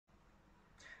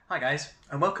Hi guys,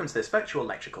 and welcome to this virtual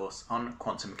lecture course on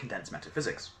Quantum Condensed Matter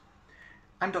Physics.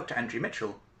 I'm Dr. Andrew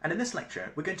Mitchell, and in this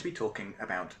lecture we're going to be talking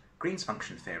about Green's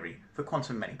function theory for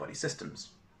quantum many-body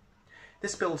systems.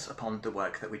 This builds upon the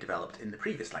work that we developed in the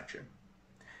previous lecture.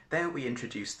 There we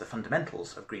introduced the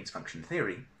fundamentals of Green's function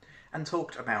theory and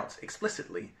talked about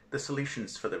explicitly the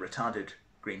solutions for the retarded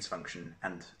Green's function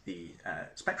and the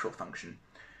spectral function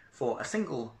for a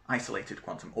single isolated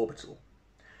quantum orbital.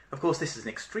 Of course, this is an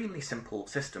extremely simple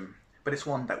system, but it's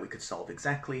one that we could solve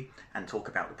exactly and talk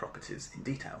about the properties in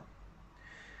detail.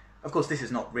 Of course, this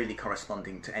is not really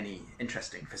corresponding to any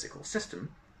interesting physical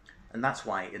system, and that's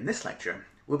why in this lecture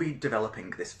we'll be developing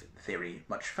this theory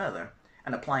much further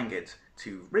and applying it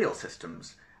to real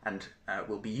systems, and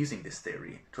we'll be using this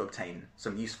theory to obtain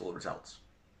some useful results.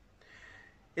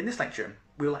 In this lecture,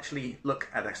 we'll actually look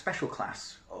at a special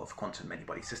class of quantum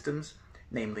many-body systems,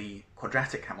 namely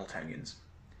quadratic Hamiltonians.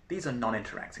 These are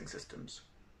non-interacting systems.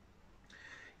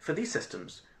 For these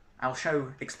systems, I'll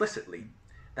show explicitly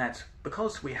that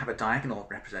because we have a diagonal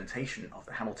representation of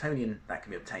the Hamiltonian that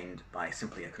can be obtained by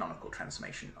simply a canonical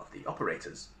transformation of the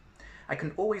operators, I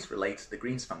can always relate the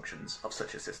Green's functions of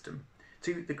such a system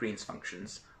to the Green's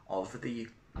functions of the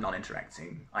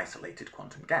non-interacting isolated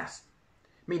quantum gas,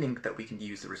 meaning that we can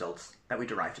use the results that we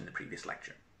derived in the previous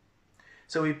lecture.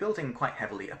 So we're building quite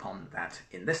heavily upon that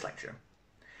in this lecture.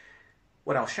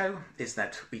 What I'll show is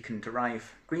that we can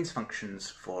derive Green's functions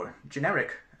for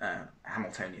generic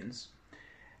Hamiltonians,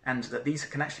 and that these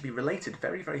can actually be related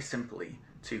very, very simply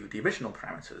to the original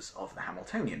parameters of the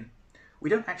Hamiltonian. We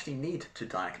don't actually need to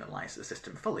diagonalize the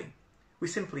system fully. We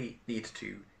simply need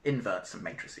to invert some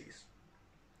matrices.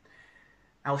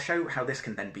 I'll show how this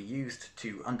can then be used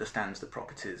to understand the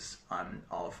properties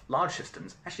of large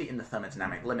systems, actually in the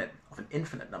thermodynamic limit of an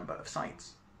infinite number of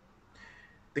sites.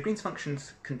 The Green's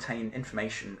functions contain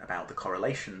information about the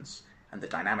correlations and the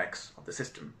dynamics of the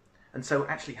system, and so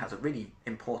actually has a really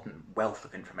important wealth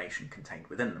of information contained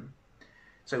within them.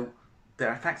 So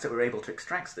the fact that we're able to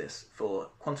extract this for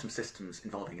quantum systems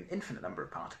involving an infinite number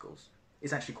of particles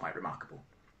is actually quite remarkable.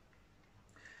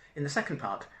 In the second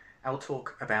part, I'll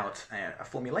talk about a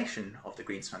formulation of the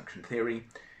Green's function theory,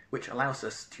 which allows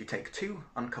us to take two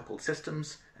uncoupled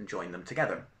systems and join them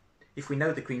together. If we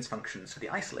know the Green's functions for the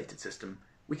isolated system,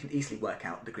 we can easily work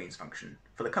out the Green's function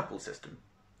for the coupled system.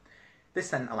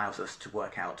 This then allows us to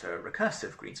work out a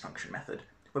recursive Green's function method,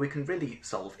 where we can really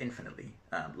solve infinitely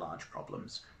large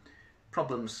problems.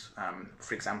 Problems,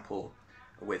 for example,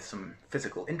 with some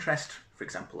physical interest, for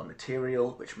example a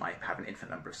material which might have an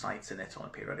infinite number of sites in it on a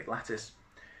periodic lattice.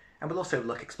 And we'll also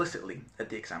look explicitly at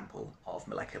the example of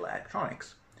molecular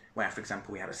electronics, where, for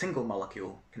example, we have a single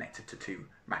molecule connected to two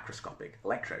macroscopic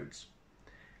electrodes.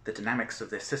 The dynamics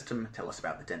of this system tell us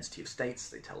about the density of states,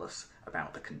 they tell us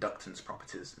about the conductance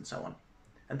properties, and so on.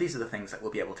 And these are the things that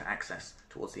we'll be able to access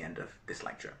towards the end of this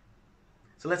lecture.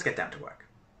 So let's get down to work.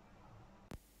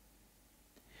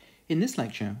 In this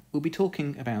lecture, we'll be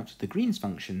talking about the Green's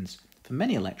functions for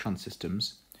many electron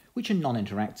systems which are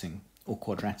non-interacting, or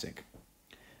quadratic.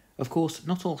 Of course,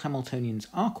 not all Hamiltonians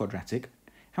are quadratic,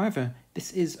 however,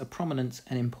 this is a prominent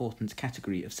and important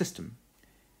category of system.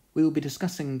 We will be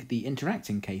discussing the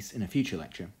interacting case in a future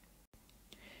lecture.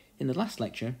 In the last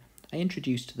lecture, I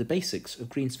introduced the basics of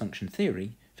Green's function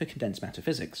theory for condensed matter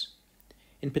physics.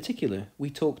 In particular, we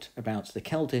talked about the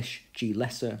Keldysh G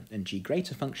lesser and G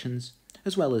greater functions,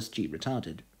 as well as G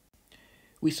retarded.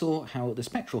 We saw how the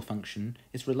spectral function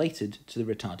is related to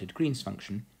the retarded Green's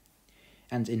function,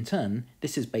 and in turn,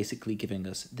 this is basically giving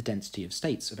us the density of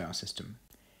states of our system.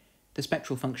 The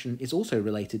spectral function is also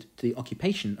related to the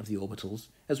occupation of the orbitals,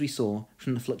 as we saw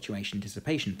from the fluctuation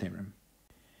dissipation theorem.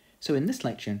 So in this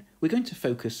lecture, we're going to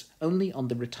focus only on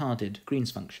the retarded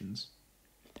Green's functions.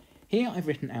 Here I've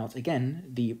written out again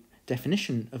the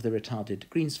definition of the retarded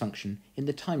Green's function in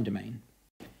the time domain.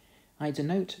 I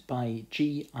denote by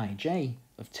Gij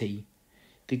of t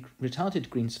the retarded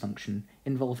Green's function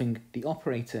involving the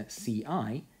operator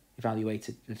Ci,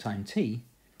 evaluated at the time t,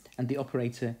 and the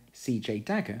operator Cj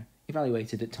dagger,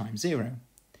 evaluated at time 0.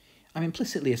 I'm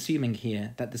implicitly assuming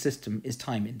here that the system is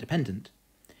time independent.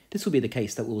 This will be the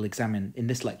case that we'll examine in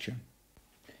this lecture.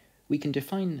 We can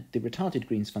define the retarded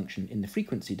Green's function in the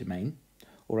frequency domain,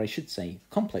 or I should say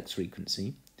complex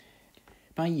frequency,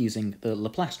 by using the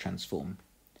Laplace transform.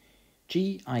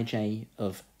 Gij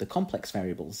of the complex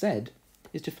variable z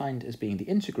is defined as being the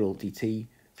integral dt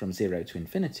from 0 to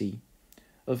infinity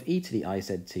of e to the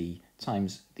izt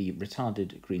times the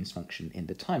retarded Green's function in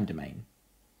the time domain.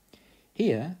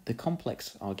 Here, the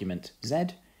complex argument z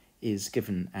is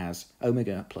given as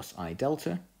omega plus I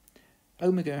delta,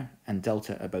 omega and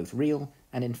delta are both real,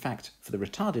 and in fact, for the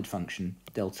retarded function,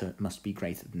 delta must be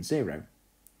greater than 0.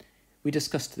 We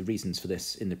discussed the reasons for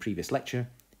this in the previous lecture.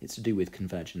 It's to do with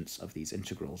convergence of these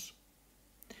integrals.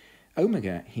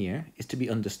 Omega here is to be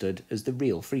understood as the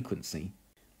real frequency.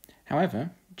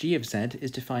 However, g of z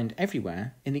is defined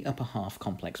everywhere in the upper half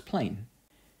complex plane.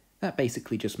 That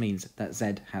basically just means that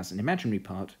z has an imaginary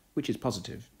part, which is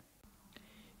positive.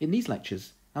 In these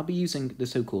lectures, I'll be using the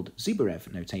so-called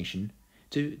Zuborev notation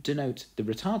to denote the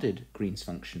retarded Green's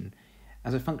function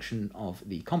as a function of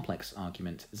the complex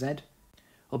argument z,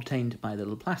 obtained by the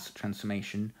Laplace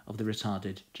transformation of the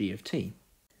retarded g of t.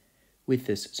 With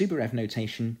this Zuborev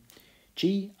notation,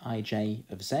 gij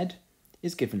of z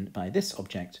is given by this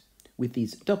object with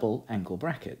these double angle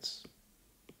brackets.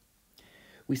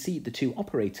 We see the two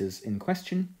operators in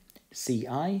question, ci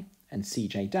and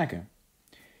cj dagger.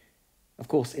 Of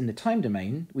course, in the time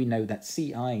domain, we know that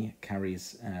ci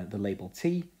carries the label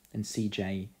t, and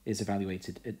cj is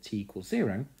evaluated at t equals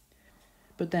 0,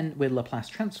 but then we're Laplace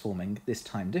transforming this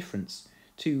time difference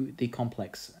to the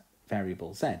complex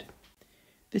variable z.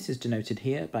 This is denoted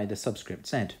here by the subscript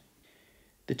z.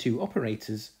 The two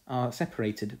operators are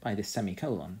separated by this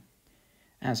semicolon.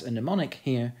 As a mnemonic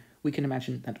here, we can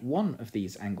imagine that one of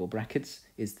these angle brackets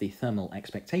is the thermal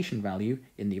expectation value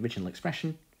in the original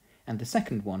expression, and the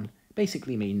second one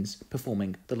basically means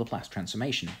performing the Laplace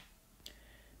transformation.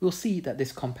 We'll see that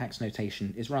this complex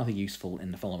notation is rather useful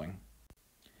in the following.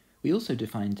 We also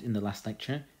defined in the last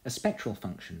lecture a spectral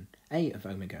function, a of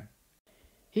omega.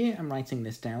 Here I'm writing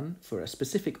this down for a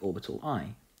specific orbital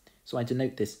I, so I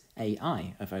denote this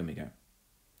ai of omega.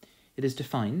 It is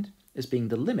defined as being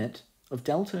the limit of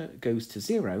delta goes to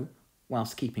 0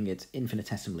 whilst keeping it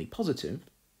infinitesimally positive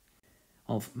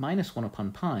of minus 1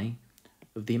 upon pi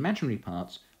of the imaginary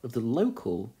part of the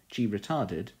local g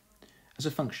retarded as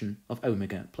a function of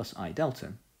omega plus I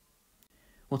delta.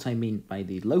 What I mean by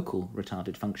the local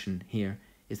retarded function here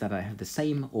is that I have the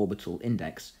same orbital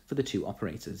index for the two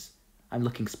operators. I'm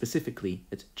looking specifically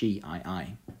at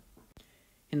GII.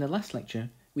 In the last lecture,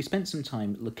 we spent some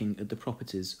time looking at the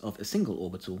properties of a single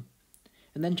orbital,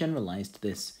 and then generalized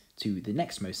this to the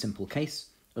next most simple case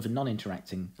of a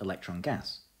non-interacting electron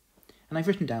gas. And I've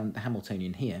written down the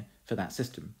Hamiltonian here for that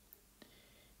system.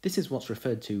 This is what's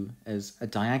referred to as a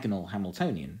diagonal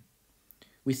Hamiltonian.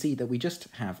 We see that we just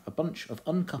have a bunch of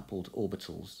uncoupled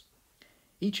orbitals,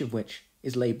 each of which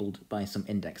is labelled by some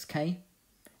index k,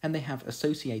 and they have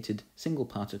associated single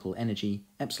particle energy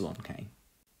epsilon k.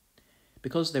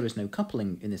 Because there is no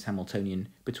coupling in this Hamiltonian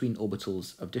between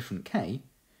orbitals of different k,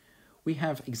 we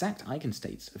have exact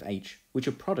eigenstates of H which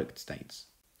are product states.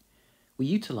 We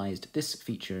utilised this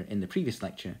feature in the previous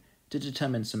lecture to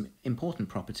determine some important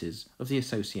properties of the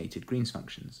associated Green's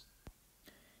functions.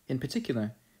 In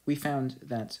particular, we found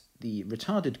that the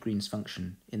retarded Green's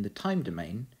function in the time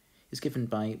domain is given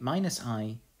by minus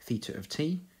I theta of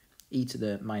t, e to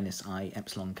the minus I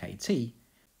epsilon kt,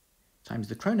 times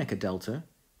the Kronecker delta,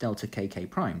 delta kk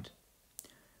primed.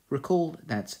 Recall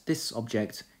that this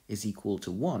object is equal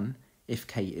to 1 if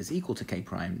k is equal to k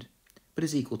primed, but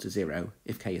is equal to 0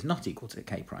 if k is not equal to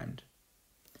k primed.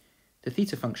 The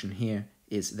theta function here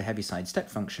is the Heaviside step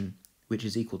function, which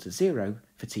is equal to 0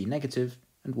 for t negative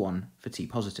and 1 for t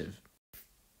positive.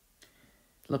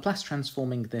 Laplace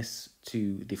transforming this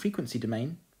to the frequency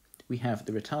domain, we have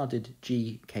the retarded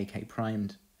g kk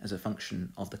primed as a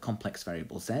function of the complex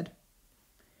variable z.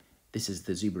 This is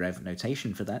the Zuborev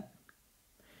notation for that,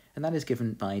 and that is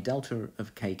given by delta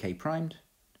of kk primed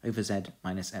over z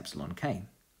minus epsilon k.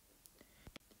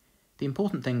 The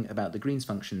important thing about the Green's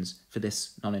functions for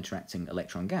this non-interacting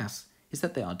electron gas is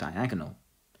that they are diagonal.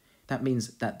 That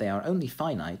means that they are only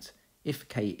finite if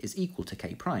k is equal to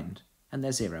k primed, and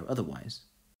they're 0 otherwise.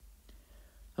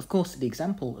 Of course, the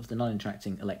example of the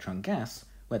non-interacting electron gas,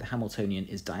 where the Hamiltonian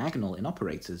is diagonal in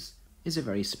operators, is a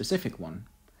very specific one.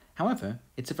 However,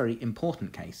 it's a very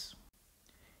important case.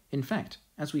 In fact,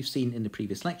 as we've seen in the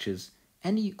previous lectures,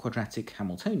 any quadratic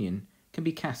Hamiltonian can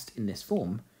be cast in this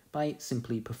form by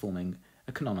simply performing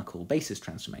a canonical basis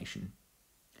transformation.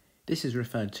 This is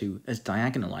referred to as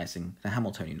diagonalizing the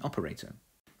Hamiltonian operator.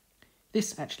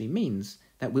 This actually means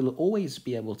that we'll always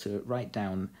be able to write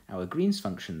down our Green's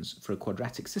functions for a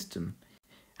quadratic system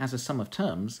as a sum of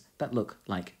terms that look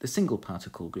like the single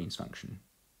particle Green's function.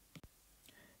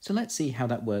 So let's see how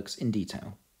that works in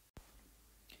detail.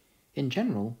 In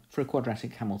general, for a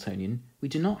quadratic Hamiltonian, we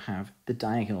do not have the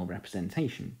diagonal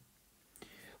representation.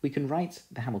 We can write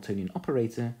the Hamiltonian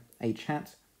operator, h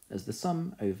hat, as the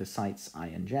sum over sites I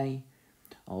and j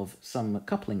of some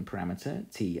coupling parameter,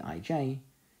 tij,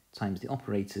 times the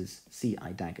operators ci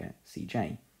dagger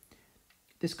cj.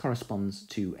 This corresponds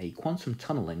to a quantum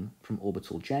tunnelling from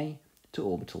orbital j to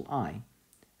orbital I,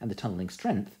 and the tunnelling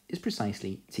strength is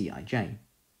precisely Tij.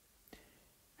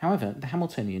 However, the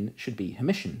Hamiltonian should be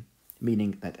Hermitian,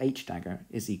 meaning that h dagger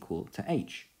is equal to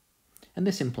h, and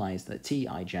this implies that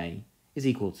Tij is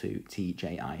equal to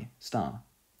Tji star,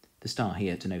 the star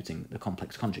here denoting the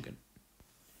complex conjugate.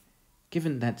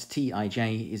 Given that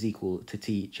Tij is equal to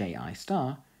Tji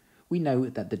star, we know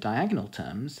that the diagonal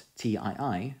terms,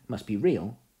 Tii, must be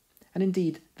real, and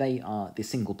indeed they are the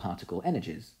single particle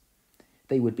energies.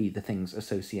 They would be the things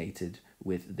associated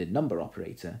with the number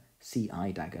operator Ci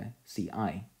dagger Ci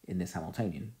in this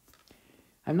Hamiltonian.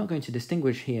 I'm not going to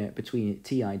distinguish here between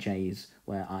Tij's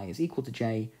where I is equal to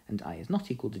j and I is not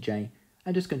equal to j.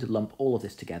 I'm just going to lump all of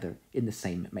this together in the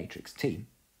same matrix T.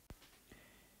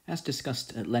 As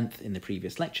discussed at length in the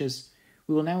previous lectures,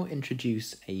 we will now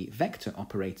introduce a vector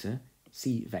operator,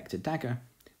 C vector dagger,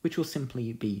 which will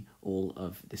simply be all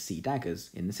of the C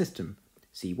daggers in the system,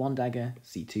 C1 dagger,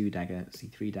 C2 dagger,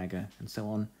 C3 dagger, and so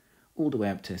on, all the way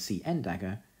up to Cn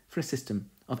dagger for a system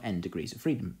of n degrees of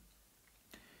freedom.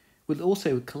 We'll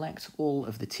also collect all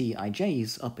of the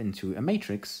Tij's up into a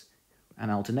matrix, and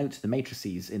I'll denote the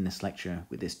matrices in this lecture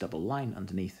with this double line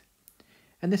underneath.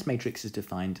 And this matrix is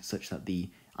defined such that the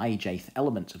ijth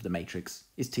element of the matrix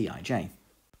is Tij.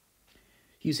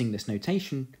 Using this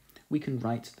notation, we can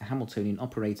write the Hamiltonian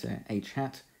operator h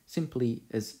hat simply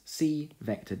as C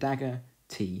vector dagger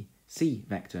T C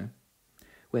vector,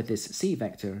 where this C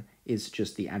vector is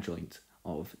just the adjoint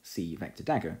of C vector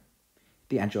dagger,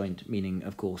 the adjoint meaning,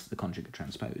 of course, the conjugate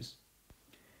transpose.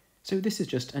 So this is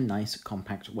just a nice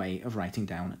compact way of writing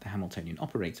down the Hamiltonian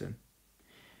operator,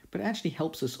 but it actually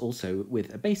helps us also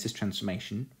with a basis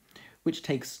transformation, which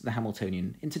takes the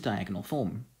Hamiltonian into diagonal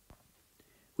form.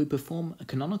 We perform a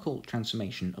canonical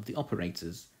transformation of the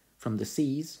operators from the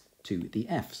C's to the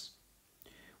F's.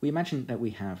 We imagine that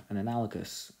we have an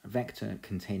analogous vector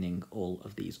containing all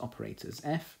of these operators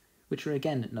F, which are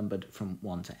again numbered from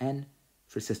 1 to n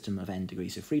for a system of n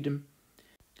degrees of freedom,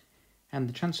 and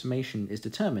the transformation is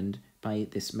determined by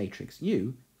this matrix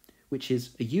U, which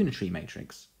is a unitary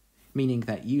matrix, meaning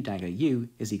that U dagger U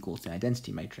is equal to the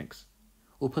identity matrix,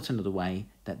 or put another way,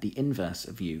 that the inverse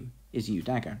of U is U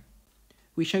dagger.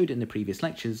 We showed in the previous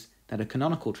lectures that a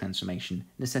canonical transformation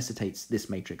necessitates this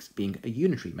matrix being a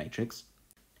unitary matrix,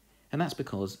 and that's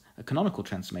because a canonical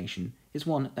transformation is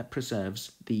one that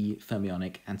preserves the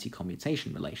fermionic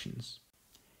anti-commutation relations.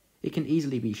 It can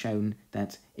easily be shown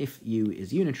that if U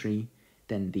is unitary,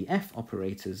 then the F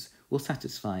operators will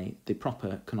satisfy the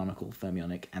proper canonical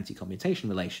fermionic anti-commutation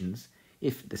relations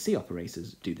if the C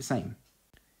operators do the same.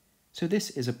 So this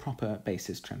is a proper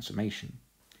basis transformation.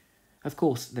 Of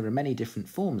course, there are many different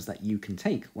forms that U can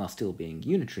take while still being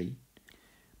unitary,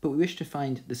 but we wish to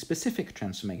find the specific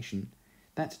transformation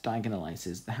that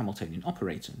diagonalizes the Hamiltonian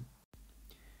operator.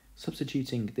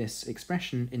 Substituting this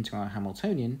expression into our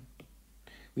Hamiltonian,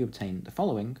 we obtain the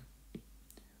following,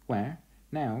 where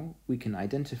now we can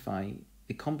identify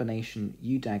the combination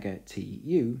U dagger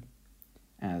TU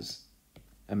as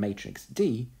a matrix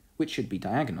D, which should be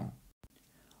diagonal.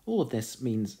 All of this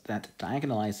means that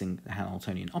diagonalizing the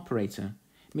Hamiltonian operator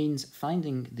means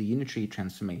finding the unitary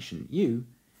transformation U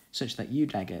such that U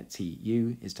dagger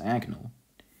TU is diagonal,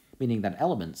 meaning that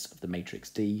elements of the matrix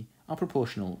D are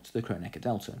proportional to the Kronecker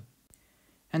delta.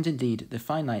 And indeed, the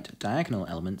finite diagonal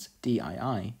elements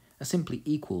dii are simply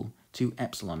equal to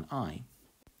epsilon I.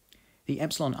 The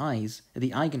epsilon i's are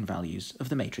the eigenvalues of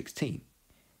the matrix T,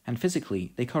 and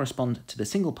physically they correspond to the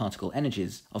single particle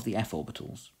energies of the f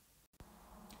orbitals.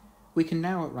 We can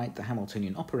now write the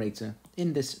Hamiltonian operator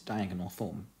in this diagonal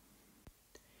form.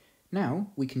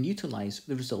 Now we can utilize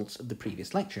the results of the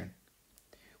previous lecture.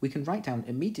 We can write down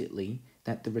immediately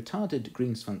that the retarded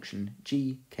Green's function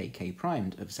g kk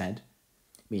primed of z,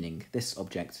 meaning this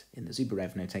object in the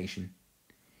Zuberev notation,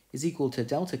 is equal to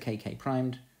delta kk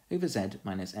primed over z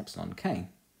minus epsilon k.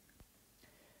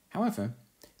 However,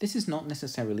 this is not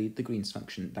necessarily the Green's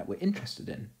function that we're interested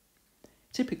in.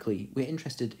 Typically, we're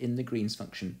interested in the Green's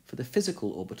function for the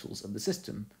physical orbitals of the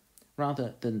system,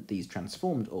 rather than these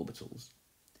transformed orbitals.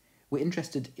 We're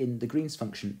interested in the Green's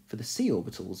function for the c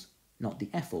orbitals, not the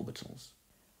f orbitals.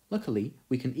 Luckily,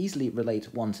 we can easily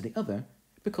relate one to the other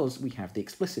because we have the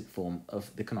explicit form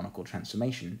of the canonical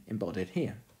transformation embodied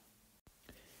here.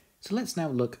 So let's now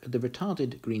look at the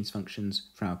retarded Green's functions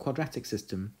for our quadratic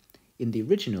system in the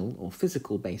original or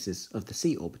physical basis of the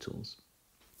c orbitals.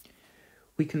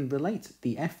 We can relate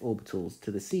the f orbitals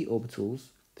to the c orbitals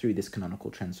through this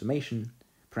canonical transformation,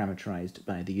 parameterized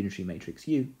by the unitary matrix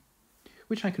U,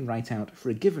 which I can write out for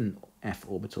a given f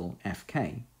orbital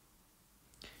fk.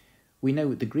 we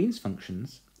know the Green's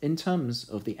functions in terms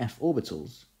of the f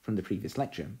orbitals from the previous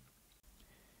lecture.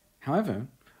 However,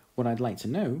 what I'd like to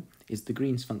know is the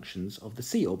Green's functions of the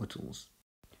c orbitals.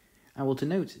 I will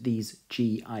denote these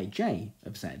gij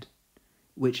of z,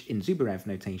 which in Zubarev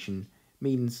notation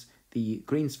means the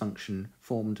Green's function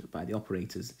formed by the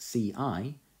operators ci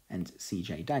and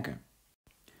cj dagger.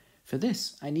 For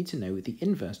this, I need to know the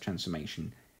inverse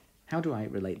transformation. How do I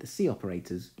relate the c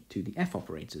operators to the f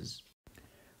operators?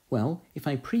 Well, if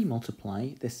I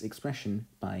pre-multiply this expression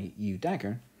by u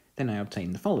dagger, then I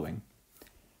obtain the following.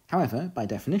 However, by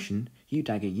definition, u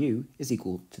dagger u is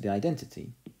equal to the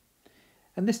identity.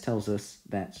 And this tells us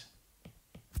that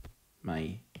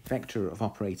my vector of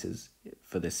operators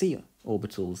for the c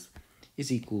orbitals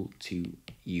is equal to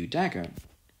u dagger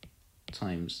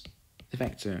times the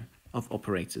vector of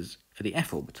operators for the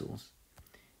f orbitals.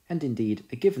 And indeed,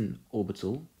 a given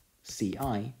orbital, ci,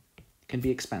 can be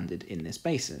expanded in this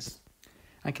basis.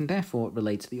 I can therefore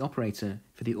relate the operator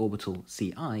for the orbital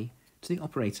ci to the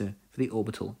operator for the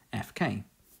orbital fk.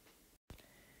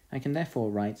 I can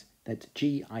therefore write that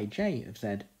gij of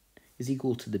z is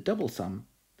equal to the double sum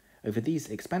over these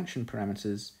expansion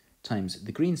parameters times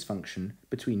the Green's function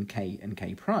between k and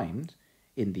k primed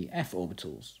in the f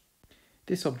orbitals.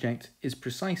 This object is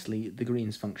precisely the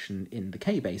Green's function in the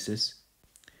k basis,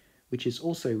 which is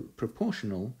also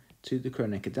proportional to the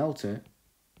Kronecker delta,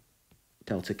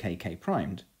 delta k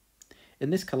primed,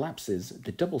 and this collapses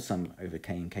the double sum over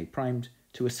k and k primed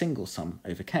to a single sum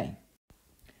over k.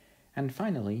 And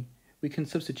finally, we can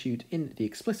substitute in the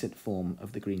explicit form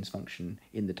of the Green's function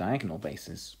in the diagonal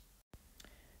basis.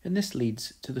 And this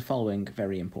leads to the following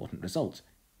very important result,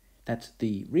 that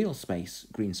the real space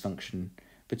Green's function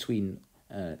between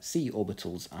c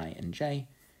orbitals I and j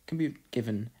can be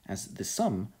given as the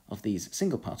sum of these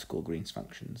single particle Green's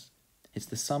functions. It's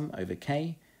the sum over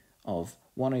k of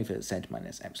 1 over z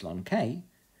minus epsilon k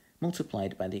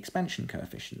multiplied by the expansion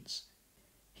coefficients.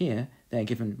 Here they're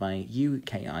given by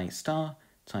uki star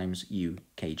times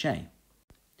ukj.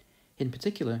 In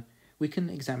particular, we can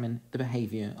examine the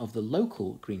behaviour of the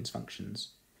local Green's functions,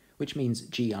 which means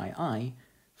gii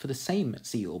for the same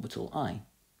c orbital I.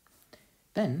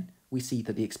 Then we see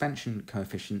that the expansion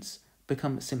coefficients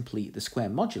become simply the square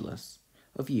modulus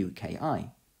of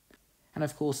uki. And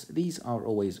of course, these are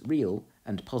always real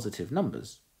and positive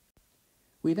numbers.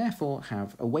 We therefore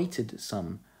have a weighted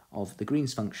sum of the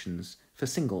Green's functions for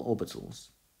single orbitals.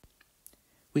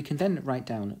 We can then write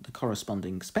down the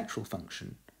corresponding spectral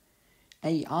function.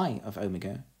 ai of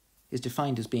omega is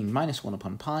defined as being minus 1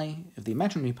 upon pi of the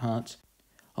imaginary part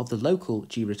of the local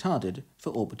g retarded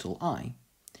for orbital I,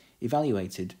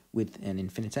 evaluated with an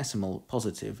infinitesimal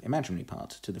positive imaginary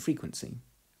part to the frequency.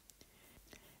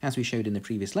 As we showed in the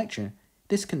previous lecture,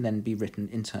 this can then be written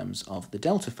in terms of the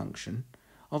delta function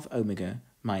of omega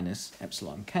minus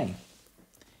epsilon k.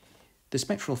 The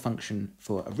spectral function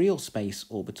for a real space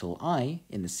orbital I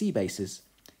in the c basis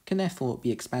can therefore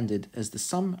be expanded as the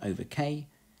sum over k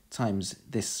times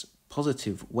this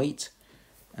positive weight,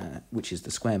 which is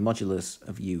the square modulus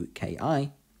of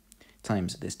uki,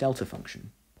 times this delta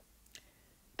function.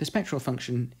 The spectral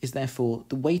function is therefore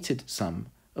the weighted sum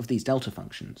of these delta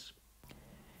functions.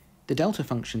 The delta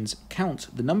functions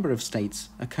count the number of states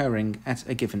occurring at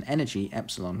a given energy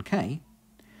epsilon k,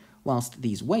 whilst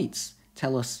these weights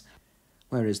tell us,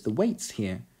 whereas the weights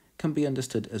here can be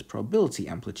understood as probability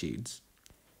amplitudes.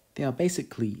 They are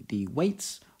basically the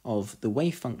weights of the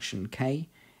wave function k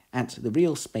at the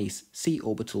real space c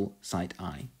orbital site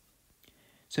I.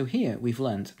 So here we've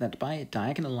learnt that by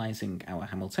diagonalizing our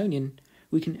Hamiltonian,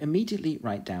 we can immediately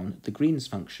write down the Green's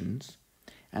functions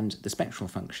and the spectral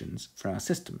functions for our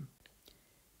system.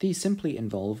 These simply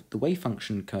involve the wave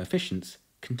function coefficients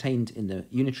contained in the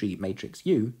unitary matrix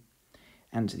U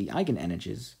and the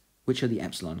eigenenergies, which are the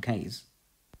epsilon k's.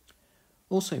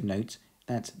 Also note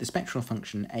that the spectral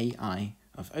function ai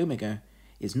of omega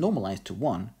is normalized to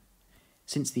 1,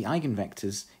 since the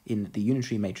eigenvectors in the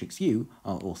unitary matrix U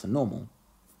are orthonormal.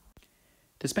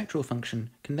 The spectral function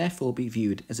can therefore be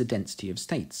viewed as a density of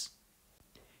states.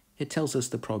 It tells us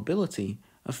the probability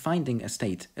of finding a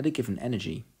state at a given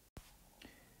energy.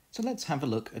 So let's have a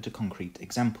look at a concrete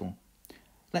example.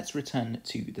 Let's return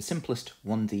to the simplest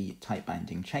 1D type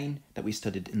binding chain that we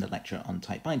studied in the lecture on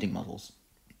type binding models.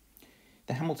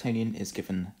 The Hamiltonian is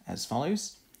given as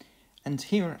follows, and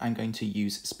here I'm going to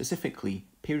use specifically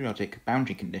periodic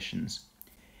boundary conditions,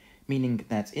 meaning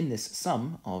that in this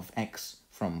sum of x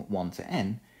from 1 to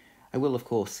n, I will of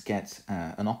course get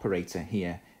an operator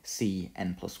here,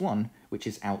 Cn plus 1, which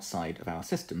is outside of our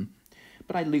system,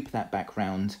 but I loop that back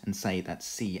round and say that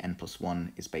Cn plus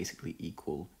 1 is basically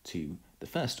equal to the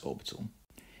first orbital.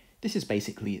 This is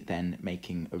basically then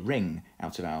making a ring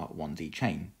out of our 1D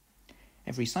chain.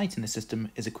 Every site in the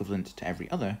system is equivalent to every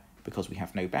other because we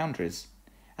have no boundaries,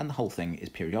 and the whole thing is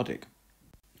periodic.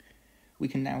 We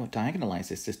can now diagonalize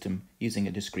this system using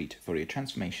a discrete Fourier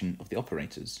transformation of the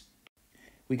operators.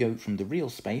 We go from the real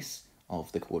space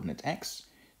of the coordinate x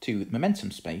to the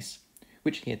momentum space,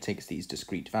 which here takes these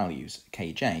discrete values,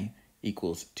 kj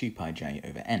equals 2 pi j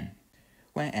over n,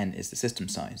 where n is the system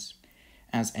size.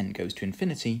 As n goes to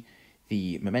infinity,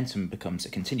 the momentum becomes a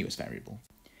continuous variable.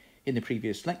 In the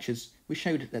previous lectures, we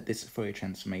showed that this Fourier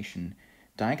transformation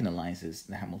diagonalizes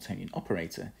the Hamiltonian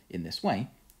operator in this way,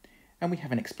 and we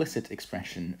have an explicit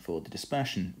expression for the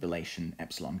dispersion relation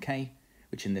epsilon k,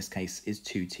 which in this case is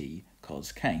 2t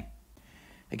cos k.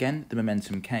 Again, the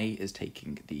momentum k is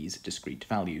taking these discrete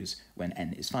values when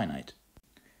n is finite.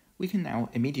 We can now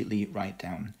immediately write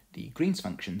down the Green's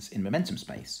functions in momentum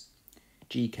space.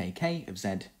 gkk of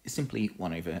z is simply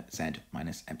 1 over z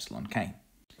minus epsilon k.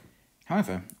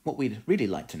 However, what we'd really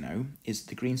like to know is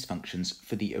the Green's functions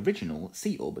for the original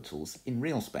c orbitals in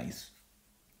real space.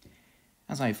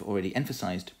 As I've already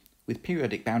emphasized, with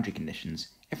periodic boundary conditions,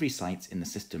 every site in the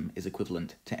system is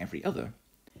equivalent to every other,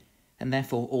 and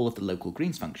therefore all of the local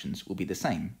Green's functions will be the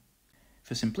same.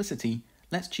 For simplicity,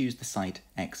 let's choose the site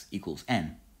x equals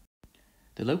n.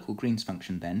 The local Green's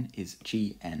function then is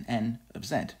gnn of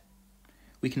z.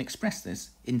 We can express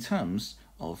this in terms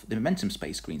of the momentum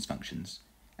space Green's functions,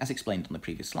 as explained on the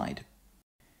previous slide.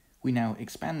 We now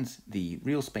expand the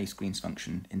real space Green's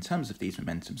function in terms of these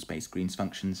momentum space Green's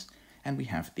functions, and we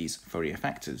have these Fourier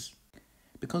factors.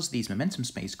 Because these momentum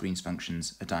space Green's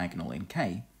functions are diagonal in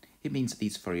k, it means that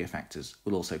these Fourier factors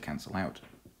will also cancel out.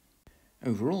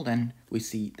 Overall then, we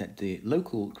see that the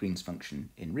local Green's function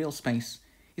in real space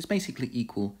is basically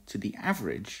equal to the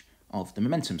average of the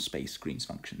momentum space Green's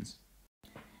functions.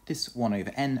 This 1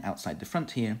 over n outside the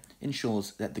front here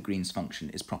ensures that the Green's function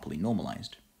is properly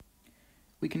normalized.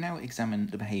 We can now examine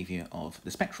the behavior of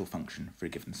the spectral function for a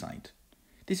given site.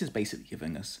 This is basically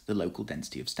giving us the local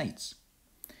density of states.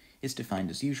 It's defined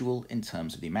as usual in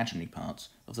terms of the imaginary parts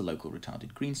of the local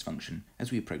retarded Green's function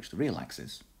as we approach the real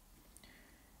axis.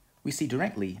 We see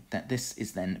directly that this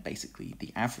is then basically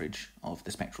the average of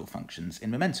the spectral functions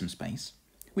in momentum space,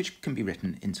 which can be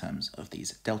written in terms of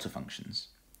these delta functions.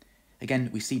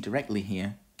 Again, we see directly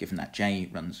here, given that j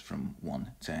runs from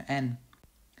 1 to n,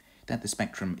 that the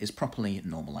spectrum is properly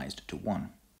normalized to 1.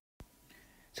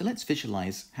 So let's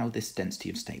visualize how this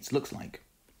density of states looks like.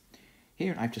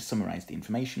 Here I've just summarized the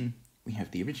information. We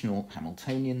have the original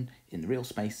Hamiltonian in the real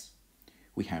space.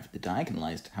 We have the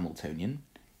diagonalized Hamiltonian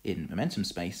in momentum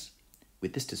space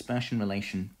with this dispersion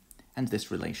relation and this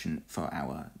relation for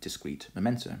our discrete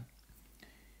momenta.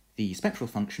 The spectral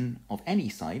function of any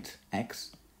site,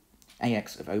 x,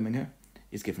 ax of omega,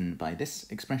 is given by this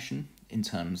expression in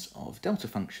terms of delta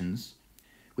functions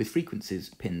with frequencies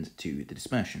pinned to the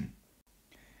dispersion.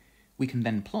 We can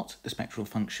then plot the spectral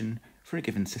function for a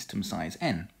given system size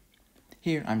n.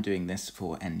 Here I'm doing this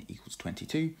for n equals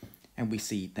 22, and we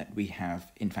see that we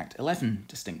have in fact 11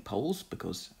 distinct poles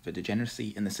because of a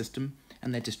degeneracy in the system,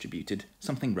 and they're distributed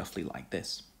something roughly like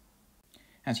this.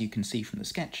 As you can see from the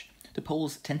sketch, the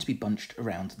poles tend to be bunched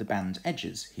around the band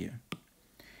edges here.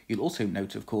 You'll also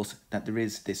note, of course, that there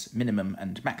is this minimum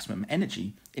and maximum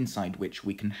energy inside which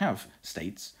we can have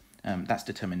states. That's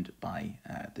determined by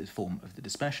the form of the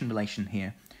dispersion relation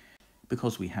here.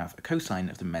 Because we have a cosine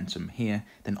of the momentum here,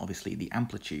 then obviously the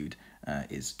amplitude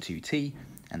is 2t,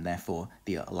 and therefore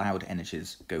the allowed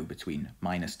energies go between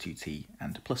minus 2t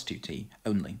and plus 2t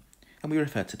only. And we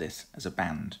refer to this as a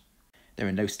band. There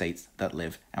are no states that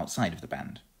live outside of the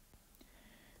band.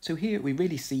 So here we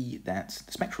really see that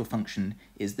the spectral function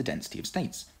is the density of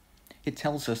states. It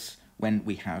tells us when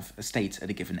we have a state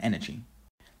at a given energy.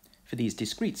 For these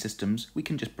discrete systems, we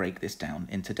can just break this down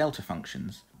into delta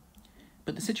functions.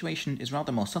 But the situation is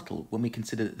rather more subtle when we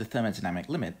consider the thermodynamic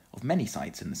limit of many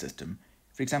sites in the system.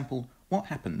 For example, what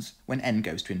happens when n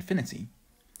goes to infinity?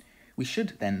 We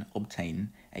should then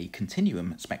obtain a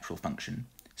continuum spectral function,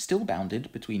 still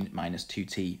bounded between minus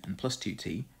 2t and plus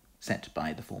 2t, set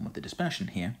by the form of the dispersion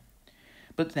here,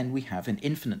 but then we have an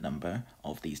infinite number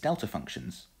of these delta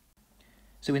functions.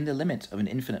 So in the limit of an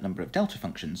infinite number of delta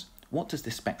functions, what does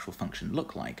this spectral function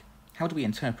look like? How do we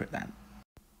interpret that?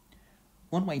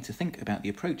 One way to think about the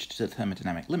approach to the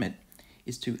thermodynamic limit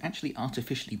is to actually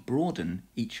artificially broaden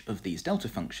each of these delta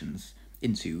functions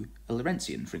into a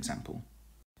Lorentzian, for example.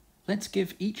 Let's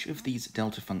give each of these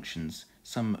delta functions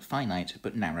some finite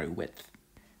but narrow width.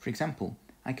 For example,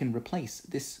 I can replace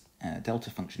this delta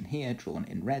function here, drawn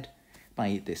in red,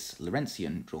 by this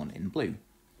Lorentzian drawn in blue.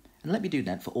 And let me do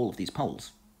that for all of these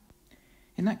poles.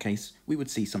 In that case, we would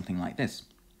see something like this.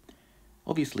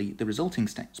 Obviously, the resulting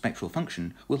spectral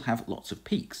function will have lots of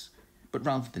peaks, but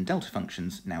rather than delta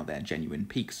functions, now they're genuine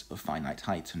peaks of finite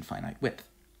height and finite width.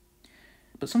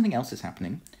 But something else is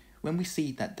happening. When we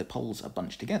see that the poles are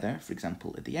bunched together, for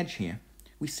example at the edge here,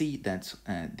 we see that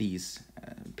these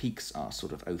peaks are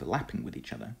sort of overlapping with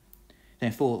each other.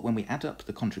 Therefore, when we add up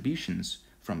the contributions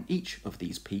from each of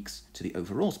these peaks to the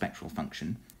overall spectral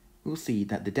function, we'll see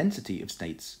that the density of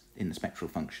states in the spectral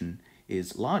function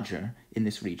is larger in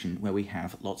this region where we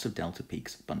have lots of delta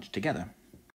peaks bunched together.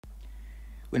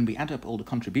 When we add up all the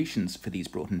contributions for these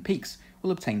broadened peaks,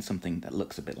 we'll obtain something that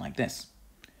looks a bit like this.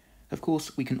 Of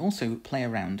course, we can also play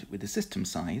around with the system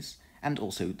size and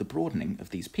also the broadening of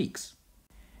these peaks.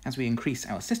 As we increase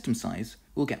our system size,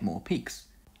 we'll get more peaks.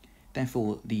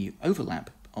 Therefore, the overlap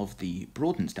of the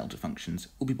broadened delta functions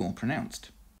will be more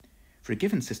pronounced. For a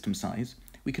given system size,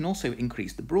 we can also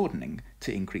increase the broadening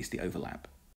to increase the overlap.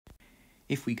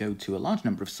 If we go to a large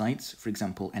number of sites, for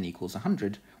example n equals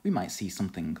 100, we might see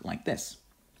something like this.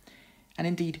 And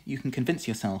indeed, you can convince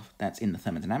yourself that in the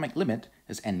thermodynamic limit,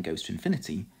 as n goes to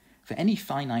infinity, for any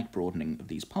finite broadening of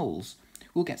these poles,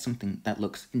 we'll get something that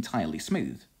looks entirely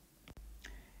smooth.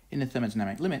 In the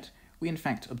thermodynamic limit, we in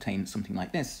fact obtain something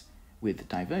like this, with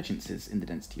divergences in the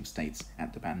density of states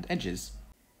at the band edges,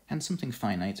 and something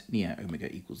finite near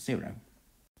omega equals 0.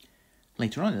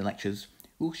 Later on in the lectures,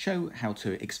 we'll show how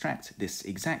to extract this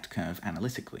exact curve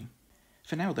analytically.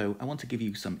 For now, though, I want to give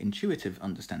you some intuitive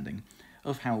understanding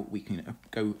of how we can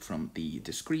go from the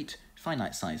discrete,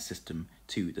 finite-sized system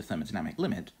to the thermodynamic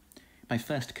limit by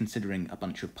first considering a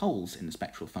bunch of poles in the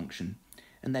spectral function,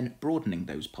 and then broadening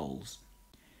those poles.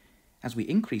 As we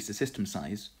increase the system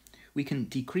size, we can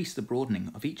decrease the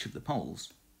broadening of each of the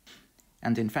poles,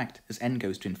 and in fact, as n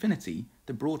goes to infinity,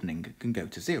 the broadening can go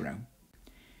to 0.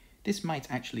 This might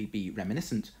actually be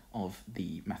reminiscent of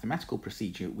the mathematical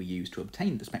procedure we used to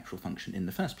obtain the spectral function in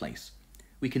the first place.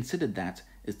 We considered that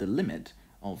as the limit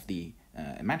of the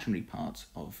imaginary part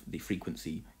of the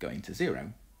frequency going to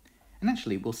 0, and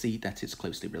actually we'll see that it's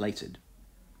closely related.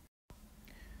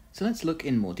 So let's look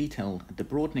in more detail at the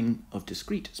broadening of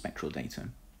discrete spectral data,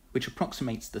 which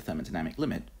approximates the thermodynamic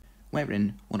limit,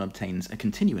 wherein one obtains a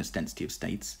continuous density of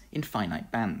states in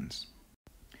finite bands.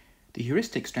 The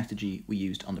heuristic strategy we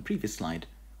used on the previous slide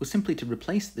was simply to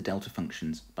replace the delta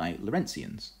functions by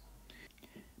Lorentzians.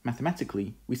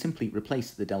 Mathematically, we simply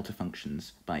replace the delta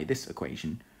functions by this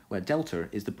equation, where delta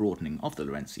is the broadening of the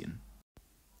Lorentzian.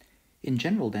 In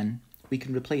general, then, we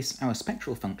can replace our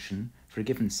spectral function for a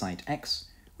given site x,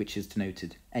 which is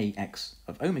denoted ax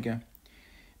of omega,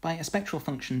 by a spectral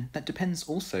function that depends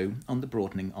also on the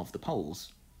broadening of the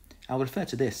poles. I'll refer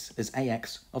to this as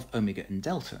ax of omega and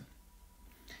delta.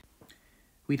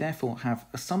 We therefore have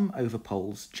a sum over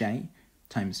poles j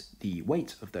times the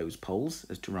weight of those poles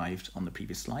as derived on the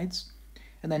previous slides,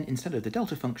 and then instead of the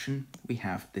delta function, we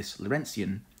have this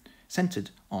Lorentzian centered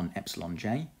on epsilon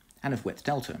j and of width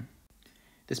delta.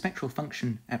 The spectral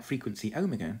function at frequency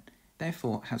omega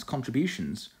therefore has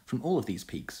contributions from all of these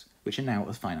peaks, which are now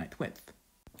of finite width.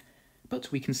 But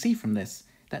we can see from this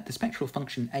that the spectral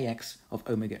function ax of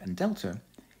omega and delta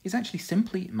is actually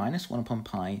simply minus 1 upon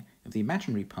pi of the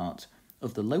imaginary part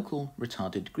of the local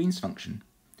retarded Green's function,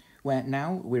 where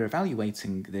now we're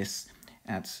evaluating this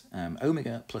at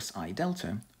omega plus I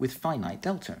delta with finite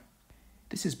delta.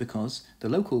 This is because the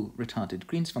local retarded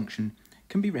Green's function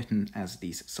can be written as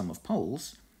these sum of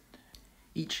poles.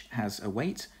 Each has a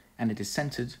weight and it is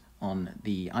centered on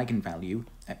the eigenvalue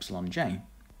epsilon j.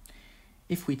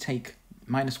 If we take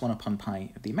minus 1 upon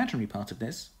pi of the imaginary part of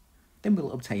this, then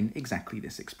we'll obtain exactly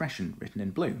this expression written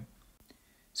in blue.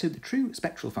 So the true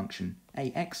spectral function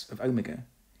ax of omega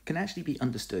can actually be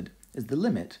understood as the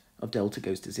limit of delta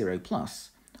goes to 0 plus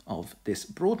of this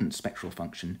broadened spectral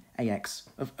function ax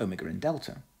of omega and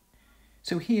delta.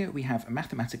 So here we have a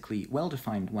mathematically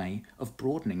well-defined way of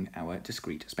broadening our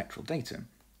discrete spectral data.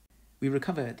 We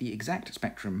recover the exact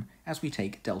spectrum as we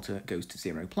take delta goes to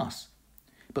 0 plus.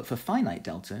 But for finite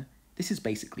delta, this is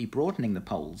basically broadening the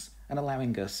poles and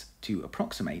allowing us to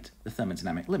approximate the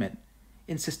thermodynamic limit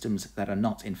in systems that are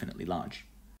not infinitely large.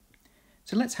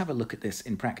 So let's have a look at this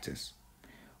in practice.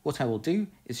 What I will do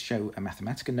is show a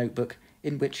Mathematica notebook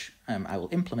in which I will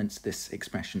implement this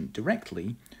expression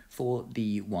directly for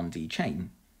the 1D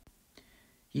chain.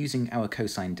 Using our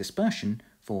cosine dispersion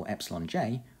for epsilon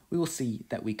j, we will see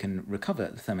that we can recover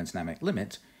the thermodynamic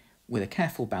limit with a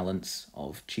careful balance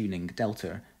of tuning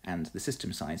delta and the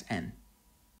system size n.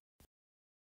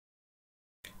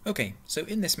 Okay, so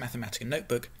in this Mathematica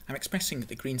notebook, I'm expressing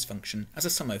the Green's function as a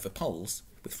sum over poles,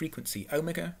 with frequency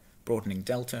omega, broadening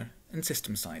delta, and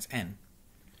system size n.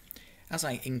 as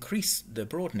I increase the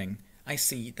broadening, I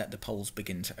see that the poles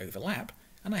begin to overlap,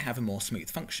 and I have a more smooth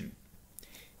function.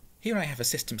 Here I have a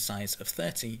system size of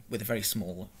 30 with a very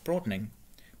small broadening,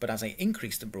 but as I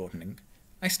increase the broadening,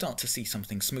 I start to see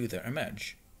something smoother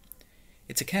emerge.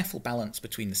 It's a careful balance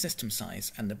between the system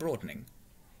size and the broadening.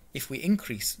 If we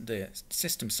increase the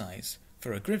system size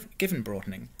for a given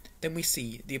broadening, then we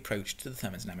see the approach to the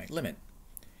thermodynamic limit.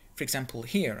 For example,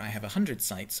 here I have 100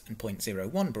 sites and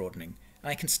 0.01 broadening, and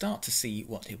I can start to see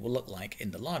what it will look like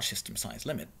in the large system size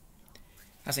limit.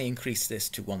 As I increase this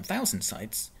to 1000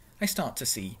 sites, I start to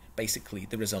see basically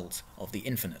the result of the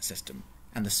infinite system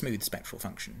and the smooth spectral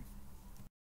function.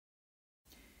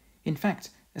 In fact,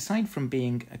 aside from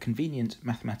being a convenient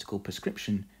mathematical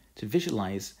prescription to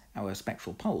visualize our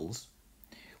spectral poles,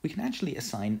 we can actually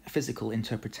assign a physical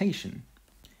interpretation.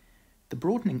 The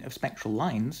broadening of spectral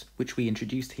lines, which we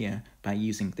introduced here by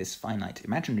using this finite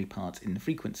imaginary part in the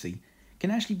frequency, can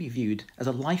actually be viewed as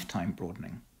a lifetime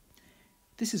broadening.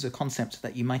 This is a concept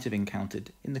that you might have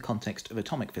encountered in the context of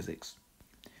atomic physics.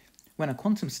 When a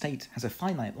quantum state has a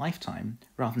finite lifetime,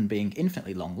 rather than being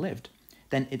infinitely long-lived,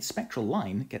 then its spectral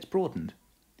line gets broadened.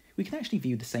 We can actually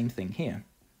view the same thing here.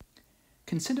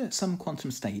 Consider some quantum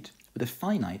state with a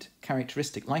finite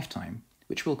characteristic lifetime,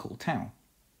 which we'll call tau.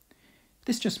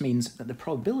 This just means that the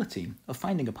probability of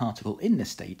finding a particle in this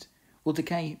state will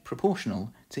decay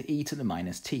proportional to e to the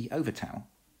minus t over tau.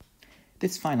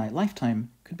 This finite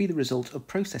lifetime could be the result of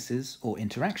processes or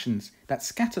interactions that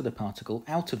scatter the particle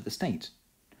out of the state,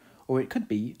 or it could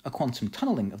be a quantum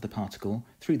tunneling of the particle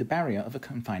through the barrier of a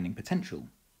confining potential.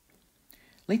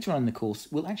 Later on in the course,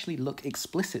 we'll actually look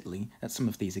explicitly at some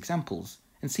of these examples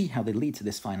and see how they lead to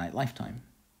this finite lifetime.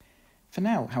 For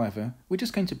now, however, we're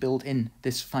just going to build in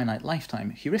this finite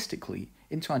lifetime heuristically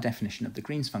into our definition of the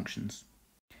Green's functions.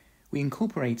 We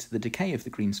incorporate the decay of the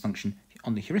Green's function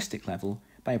on the heuristic level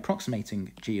by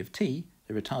approximating g of t,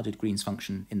 the retarded Green's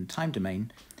function in the time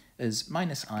domain, as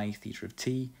minus I theta of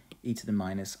t e to the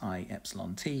minus I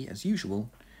epsilon t as usual,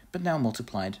 but now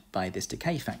multiplied by this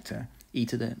decay factor e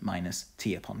to the minus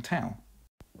t upon tau.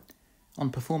 On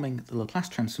performing the Laplace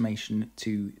transformation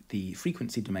to the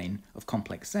frequency domain of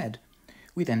complex z,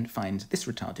 we then find this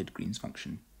retarded Green's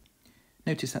function.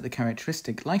 Notice that the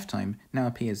characteristic lifetime now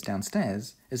appears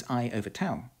downstairs as I over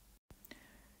tau.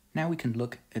 Now we can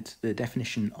look at the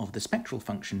definition of the spectral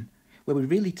function, where we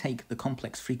really take the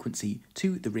complex frequency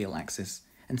to the real axis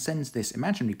and sends this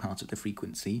imaginary part of the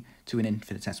frequency to an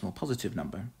infinitesimal positive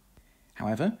number.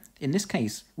 However, in this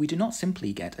case, we do not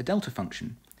simply get a delta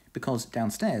function, because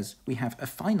downstairs we have a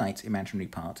finite imaginary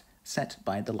part set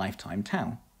by the lifetime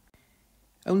tau.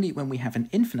 Only when we have an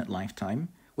infinite lifetime,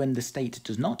 when the state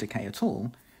does not decay at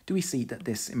all, do we see that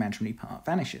this imaginary part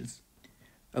vanishes.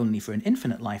 Only for an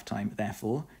infinite lifetime,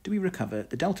 therefore, do we recover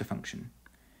the delta function.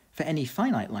 For any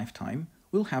finite lifetime,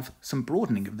 we'll have some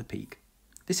broadening of the peak.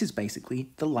 This is basically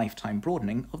the lifetime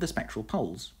broadening of the spectral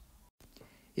poles.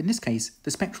 In this case,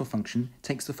 the spectral function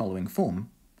takes the following form.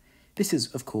 This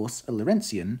is, of course, a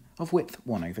Lorentzian of width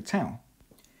 1 over tau.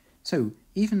 So,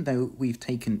 even though we've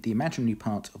taken the imaginary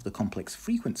part of the complex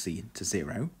frequency to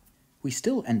 0, we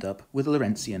still end up with a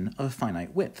Lorentzian of a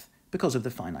finite width, because of the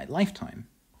finite lifetime.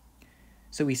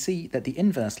 So we see that the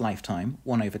inverse lifetime,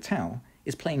 1 over tau,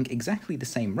 is playing exactly the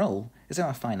same role as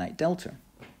our finite delta.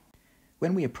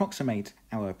 When we approximate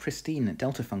our pristine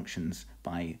delta functions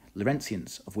by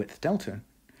Lorentzians of width delta,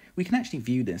 we can actually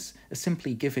view this as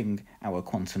simply giving our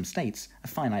quantum states a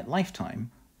finite lifetime,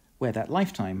 where that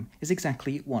lifetime is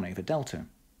exactly 1 over delta.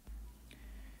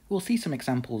 We'll see some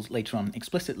examples later on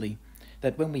explicitly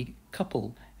that when we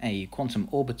couple a quantum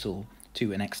orbital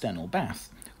to an external bath,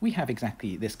 we have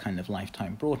exactly this kind of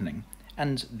lifetime broadening,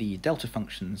 and the delta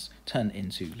functions turn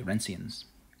into Lorentzians.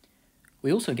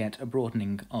 We also get a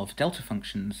broadening of delta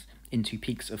functions into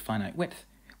peaks of finite width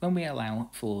when we allow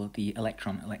for the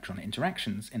electron-electron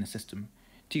interactions in a system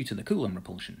due to the Coulomb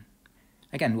repulsion.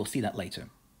 Again, we'll see that later.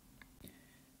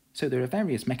 So there are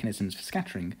various mechanisms for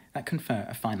scattering that confer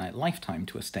a finite lifetime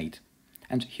to a state,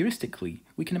 and heuristically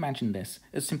we can imagine this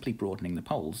as simply broadening the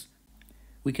poles.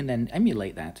 We can then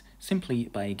emulate that simply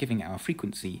by giving our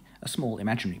frequency a small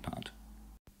imaginary part.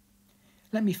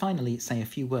 Let me finally say a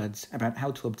few words about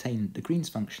how to obtain the Green's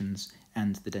functions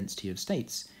and the density of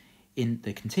states in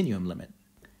the continuum limit.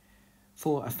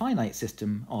 For a finite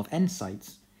system of n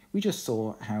sites, we just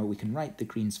saw how we can write the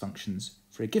Green's functions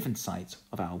for a given site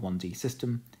of our 1D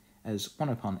system as 1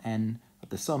 upon n of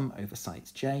the sum over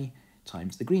sites j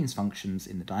times the Green's functions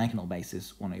in the diagonal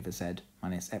basis 1 over z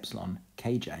minus epsilon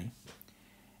kj.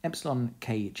 Epsilon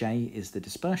kj is the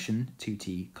dispersion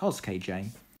 2t cos kj,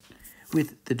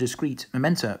 with the discrete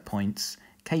momenta points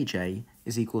kj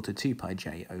is equal to 2 pi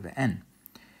j over n.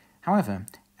 However,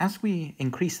 as we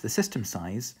increase the system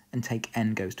size and take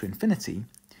n goes to infinity,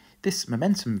 this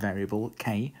momentum variable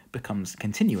k becomes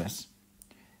continuous.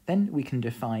 Then we can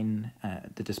define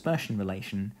the dispersion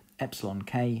relation epsilon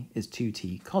k is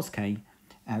 2t cos k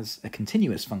as a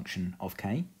continuous function of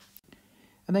k,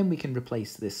 and then we can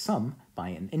replace this sum by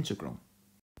an integral.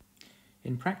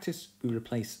 In practice, we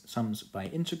replace sums by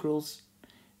integrals.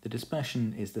 The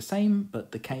dispersion is the same,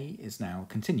 but the k is now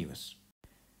continuous.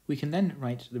 We can then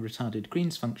write the retarded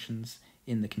Green's functions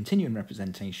in the continuum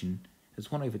representation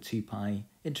as 1 over 2 pi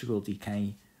integral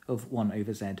dk of 1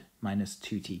 over z minus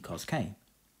 2t cos k.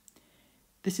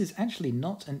 This is actually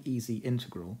not an easy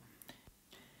integral.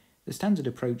 The standard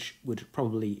approach would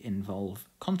probably involve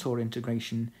contour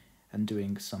integration and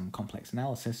doing some complex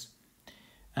analysis.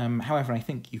 However, I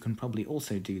think you can probably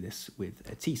also do this with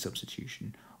a t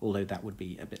substitution, although that would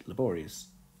be a bit laborious.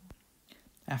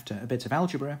 After a bit of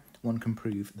algebra, one can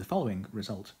prove the following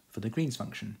result for the Green's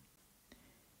function.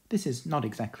 This is not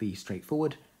exactly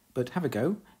straightforward, but have a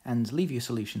go and leave your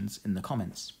solutions in the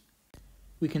comments.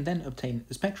 We can then obtain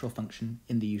the spectral function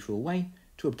in the usual way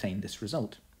to obtain this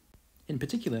result. In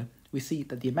particular, we see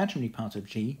that the imaginary part of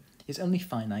g is only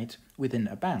finite within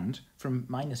a band from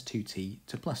minus 2t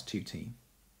to plus 2t.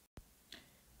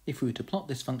 If we were to plot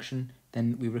this function,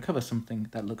 then we recover something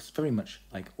that looks very much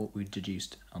like what we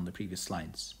deduced on the previous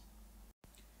slides.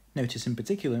 Notice in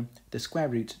particular the square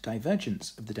root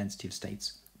divergence of the density of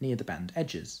states near the band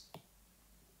edges.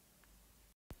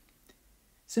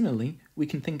 Similarly, we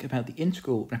can think about the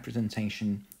integral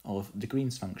representation of the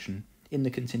Green's function in the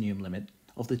continuum limit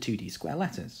of the 2D square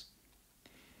lattice.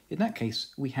 In that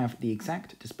case, we have the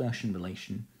exact dispersion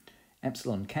relation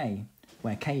epsilon k,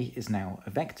 where k is now a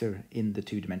vector in the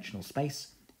two-dimensional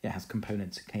space. It has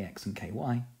components kx and ky,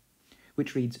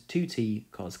 which reads 2t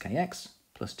cos kx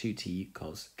plus 2t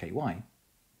cos ky.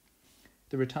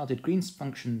 The retarded Green's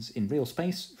functions in real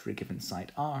space for a given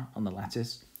site R on the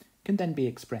lattice can then be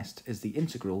expressed as the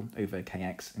integral over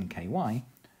kx and ky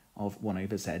of 1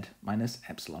 over z minus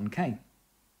epsilon k.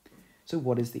 So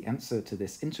what is the answer to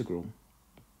this integral?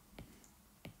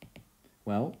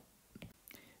 Well,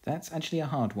 that's actually a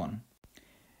hard one.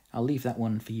 I'll leave that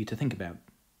one for you to think about.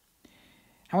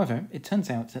 However, it turns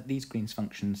out that these Green's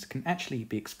functions can actually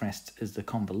be expressed as the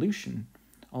convolution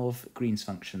of Green's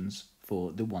functions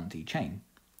for the 1D chain.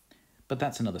 But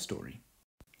that's another story.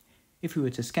 If we were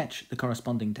to sketch the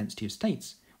corresponding density of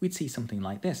states, we'd see something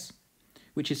like this,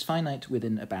 which is finite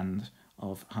within a band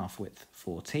of half-width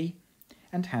 4t,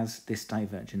 and has this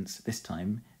divergence, this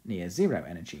time near zero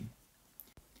energy.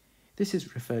 This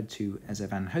is referred to as a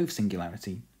Van Hove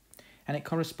singularity, and it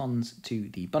corresponds to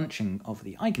the bunching of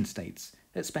the eigenstates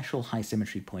at special high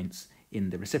symmetry points in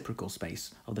the reciprocal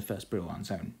space of the first Brillouin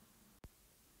zone.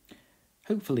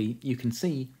 Hopefully you can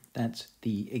see that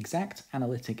the exact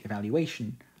analytic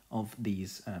evaluation of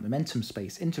these momentum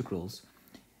space integrals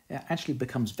actually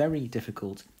becomes very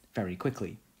difficult very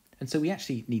quickly, and so we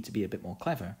actually need to be a bit more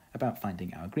clever about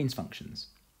finding our Green's functions.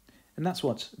 And that's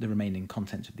what the remaining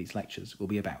content of these lectures will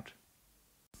be about.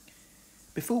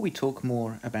 Before we talk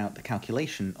more about the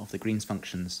calculation of the Green's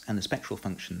functions and the spectral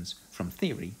functions from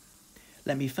theory,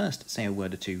 let me first say a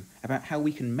word or two about how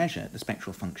we can measure the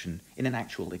spectral function in an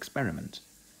actual experiment.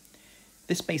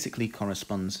 This basically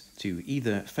corresponds to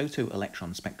either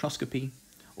photoelectron spectroscopy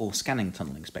or scanning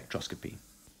tunneling spectroscopy.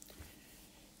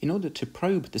 In order to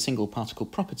probe the single particle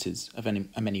properties of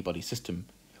a many-body system,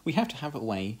 we have to have a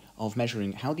way of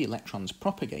measuring how the electrons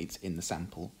propagate in the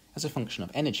sample as a function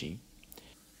of energy.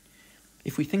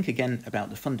 If we think again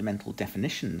about the fundamental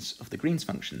definitions of the Green's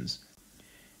functions,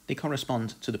 they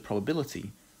correspond to the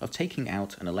probability of taking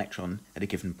out an electron at a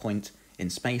given point in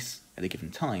space at a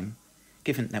given time,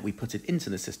 given that we put it into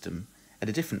the system at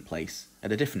a different place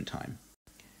at a different time.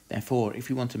 Therefore, if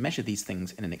we want to measure these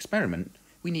things in an experiment,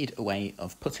 we need a way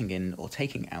of putting in or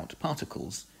taking out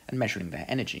particles and measuring their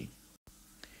energy.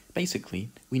 Basically,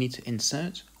 we need to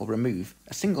insert or remove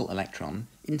a single electron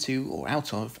into or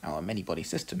out of our many-body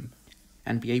system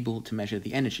and be able to measure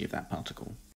the energy of that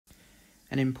particle.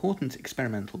 An important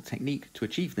experimental technique to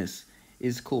achieve this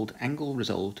is called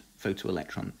angle-resolved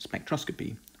photoelectron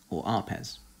spectroscopy, or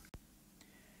ARPES.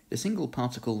 The single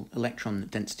particle electron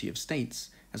density of states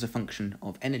as a function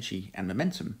of energy and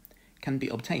momentum can be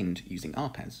obtained using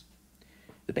ARPES.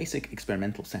 The basic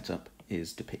experimental setup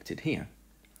is depicted here.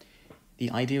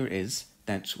 The idea is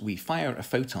that we fire a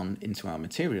photon into our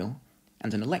material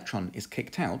and an electron is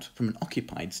kicked out from an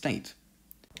occupied state.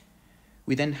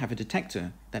 We then have a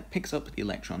detector that picks up the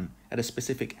electron at a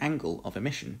specific angle of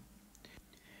emission.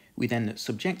 We then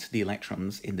subject the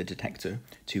electrons in the detector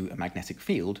to a magnetic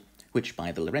field which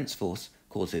by the Lorentz force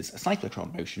causes a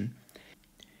cyclotron motion,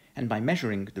 and by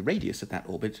measuring the radius of that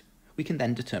orbit, we can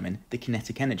then determine the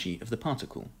kinetic energy of the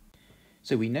particle.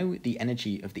 So we know the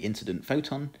energy of the incident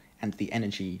photon and the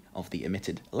energy of the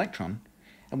emitted electron,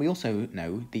 and we also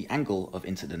know the angle of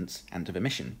incidence and of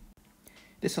emission.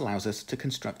 This allows us to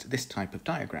construct this type of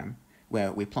diagram,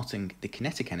 where we're plotting the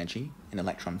kinetic energy in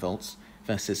electron volts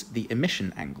versus the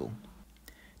emission angle.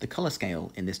 The colour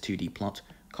scale in this 2D plot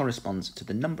corresponds to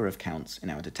the number of counts in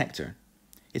our detector.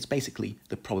 It's basically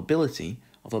the probability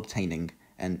of obtaining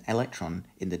an electron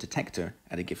in the detector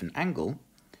at a given angle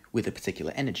with a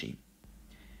particular energy.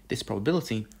 This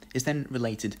probability is then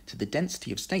related to the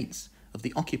density of states of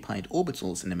the occupied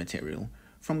orbitals in the material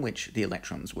from which the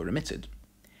electrons were emitted.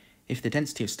 If the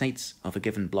density of states of a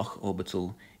given Bloch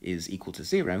orbital is equal to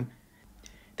 0,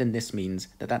 then this means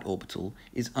that that orbital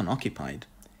is unoccupied.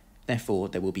 Therefore,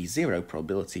 there will be 0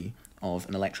 probability of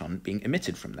an electron being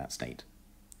emitted from that state.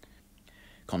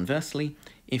 Conversely,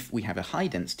 if we have a high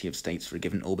density of states for a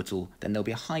given orbital, then there'll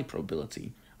be a high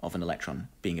probability of an electron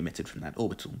being emitted from that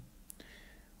orbital.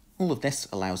 All of this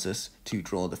allows us to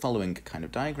draw the following kind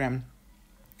of diagram,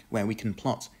 where we can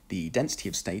plot the density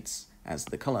of states as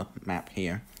the colour map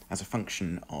here as a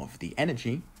function of the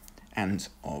energy and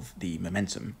of the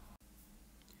momentum.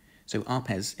 So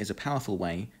ARPES is a powerful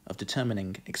way of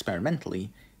determining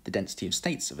experimentally the density of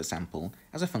states of a sample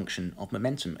as a function of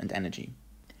momentum and energy.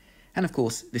 And of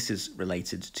course, this is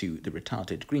related to the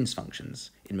retarded Green's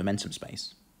functions in momentum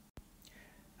space.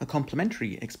 A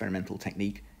complementary experimental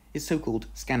technique is so-called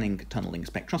scanning tunneling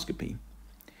spectroscopy.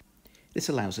 This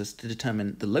allows us to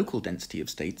determine the local density of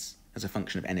states as a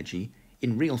function of energy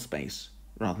in real space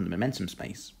rather than momentum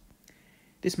space.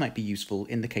 This might be useful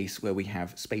in the case where we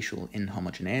have spatial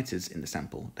inhomogeneities in the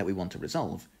sample that we want to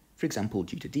resolve, for example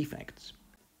due to defects.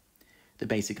 The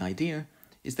basic idea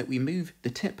is that we move the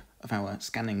tip of our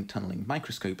scanning tunneling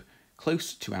microscope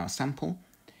close to our sample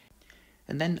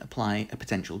and then apply a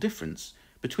potential difference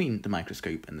between the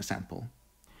microscope and the sample.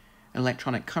 An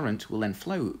electronic current will then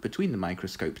flow between the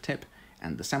microscope tip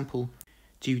and the sample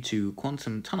due to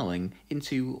quantum tunneling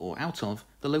into or out of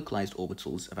the localized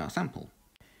orbitals of our sample.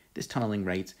 This tunneling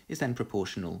rate is then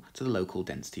proportional to the local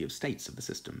density of states of the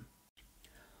system.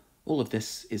 All of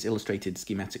this is illustrated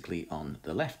schematically on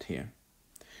the left here.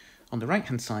 On the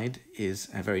right-hand side is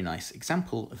a very nice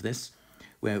example of this,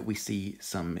 where we see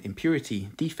some impurity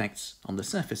defects on the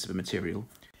surface of a material,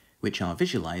 which are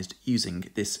visualized using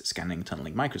this scanning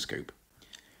tunneling microscope.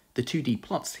 The 2D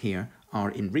plots here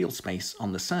are in real space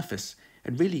on the surface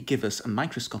and really give us a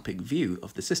microscopic view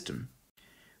of the system.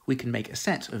 We can make a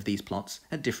set of these plots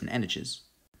at different energies.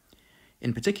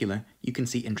 In particular, you can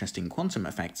see interesting quantum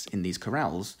effects in these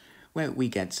corrals, where we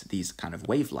get these kind of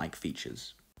wave-like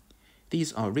features.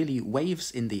 These are really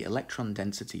waves in the electron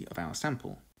density of our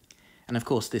sample. And of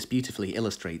course, this beautifully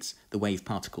illustrates the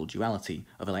wave-particle duality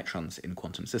of electrons in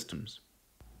quantum systems.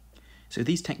 So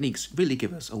these techniques really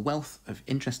give us a wealth of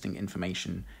interesting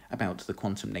information about the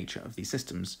quantum nature of these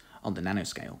systems on the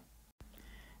nanoscale.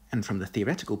 And from the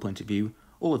theoretical point of view,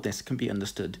 all of this can be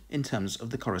understood in terms of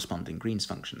the corresponding Green's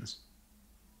functions.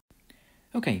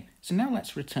 Okay, so now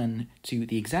let's return to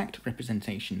the exact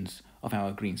representations of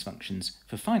our Green's functions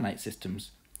for finite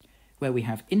systems, where we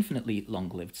have infinitely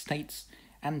long-lived states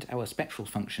and our spectral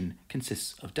function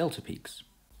consists of delta peaks.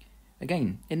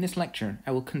 Again, in this lecture,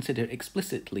 I will consider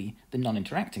explicitly the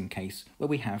non-interacting case where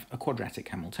we have a quadratic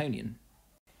Hamiltonian.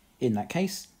 In that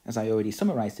case, as I already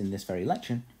summarized in this very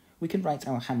lecture, we can write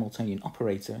our Hamiltonian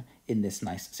operator in this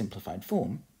nice simplified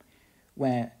form,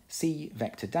 where C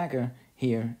vector dagger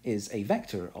here is a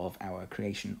vector of our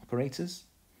creation operators,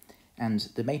 and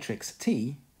the matrix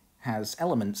T has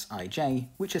elements ij,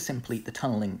 which are simply the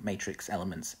tunneling matrix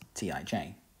elements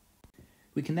Tij.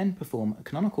 We can then perform a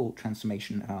canonical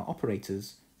transformation of our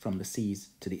operators from the C's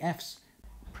to the F's,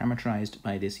 parameterized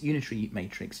by this unitary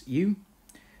matrix U,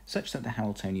 such that the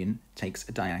Hamiltonian takes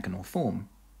a diagonal form.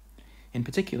 In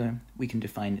particular, we can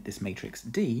define this matrix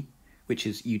D, which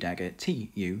is U dagger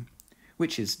Tu,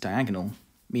 which is diagonal,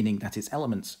 meaning that its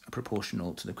elements are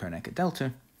proportional to the Kronecker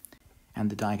delta, and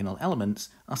the diagonal elements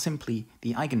are simply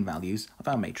the eigenvalues of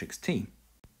our matrix T.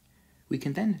 We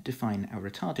can then define our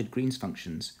retarded Green's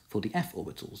functions for the F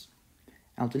orbitals.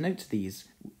 I'll denote these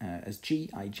as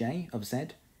Gij of Z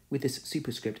with this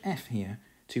superscript F here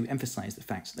to emphasize the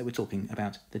fact that we're talking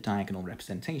about the diagonal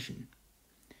representation.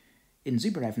 In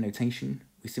Zuberev notation,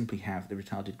 we simply have the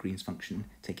retarded Green's function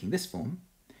taking this form,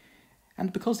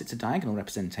 and because it's a diagonal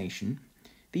representation,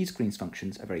 these Green's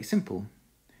functions are very simple.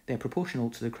 They're proportional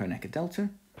to the Kronecker delta,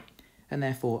 and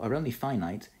therefore are only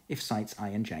finite if sites I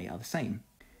and j are the same.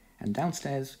 And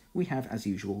downstairs we have, as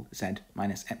usual, z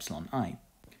minus epsilon I.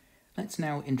 Let's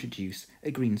now introduce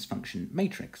a Green's function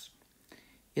matrix.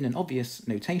 In an obvious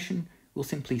notation, we'll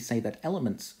simply say that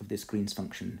elements of this Green's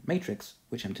function matrix,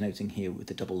 which I'm denoting here with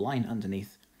the double line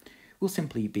underneath, will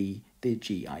simply be the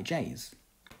Gij's.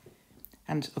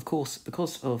 And of course,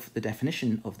 because of the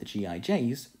definition of the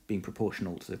Gij's being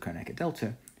proportional to the Kronecker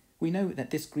delta, we know that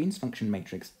this Green's function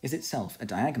matrix is itself a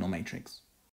diagonal matrix.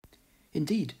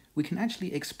 Indeed, we can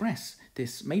actually express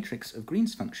this matrix of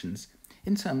Green's functions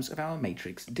in terms of our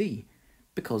matrix D,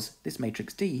 because this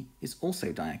matrix D is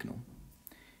also diagonal.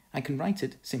 I can write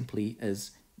it simply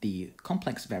as the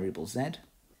complex variable Z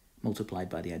multiplied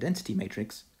by the identity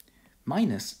matrix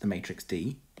minus the matrix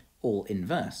D, all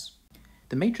inverse.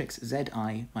 The matrix Zi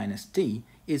minus D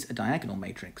is a diagonal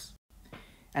matrix,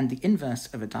 and the inverse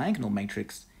of a diagonal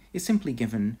matrix is simply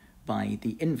given by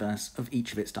the inverse of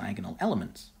each of its diagonal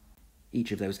elements.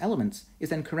 Each of those elements is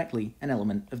then correctly an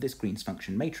element of this Green's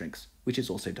function matrix, which is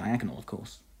also diagonal, of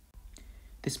course.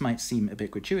 This might seem a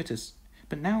bit gratuitous,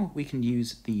 but now we can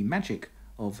use the magic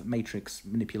of matrix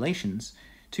manipulations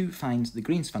to find the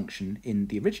Green's function in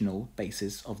the original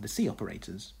basis of the C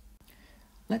operators.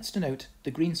 Let's denote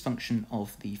the Green's function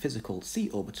of the physical C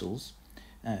orbitals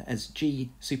as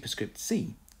G superscript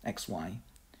C xy,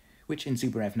 which in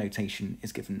Zubrev notation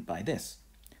is given by this.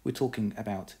 We're talking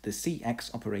about the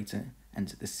Cx operator and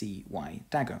the Cy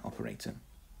dagger operator.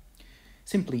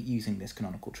 Simply using this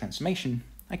canonical transformation,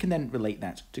 I can then relate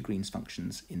that to Green's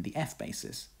functions in the F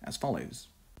basis as follows.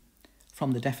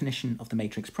 From the definition of the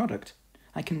matrix product,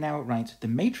 I can now write the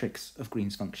matrix of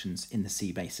Green's functions in the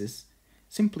C basis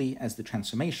simply as the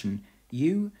transformation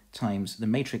U times the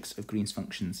matrix of Green's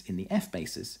functions in the F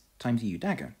basis times U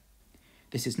dagger.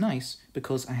 This is nice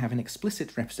because I have an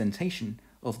explicit representation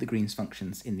of the Green's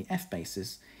functions in the F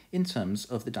basis in terms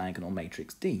of the diagonal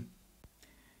matrix D.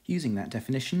 Using that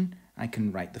definition, I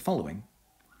can write the following.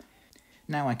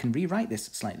 Now I can rewrite this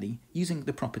slightly using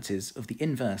the properties of the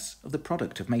inverse of the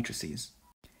product of matrices.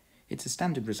 It's a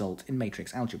standard result in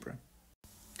matrix algebra.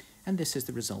 And this is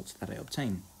the result that I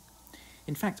obtain.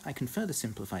 In fact, I can further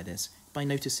simplify this by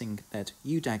noticing that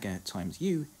U dagger times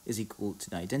U is equal to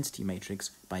the identity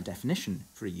matrix by definition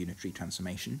for a unitary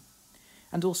transformation,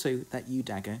 and also that U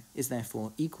dagger is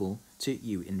therefore equal to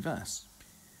U inverse.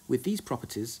 With these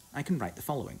properties, I can write the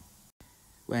following,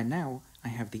 where now I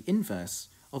have the inverse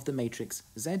of the matrix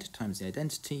Z times the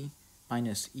identity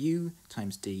minus U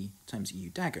times D times U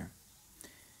dagger.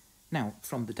 Now,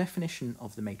 from the definition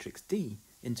of the matrix D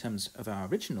in terms of our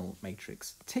original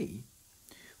matrix T,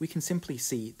 we can simply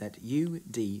see that U,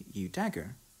 D, U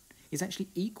dagger is actually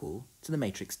equal to the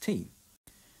matrix T.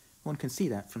 One can see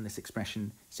that from this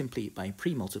expression simply by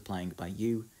pre-multiplying by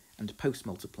U and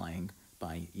post-multiplying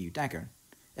by U dagger,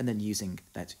 and then using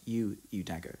that U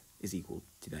dagger is equal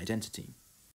to the identity.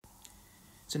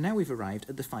 So now we've arrived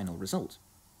at the final result.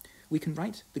 We can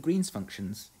write the Green's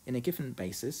functions in a given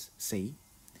basis, C,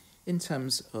 in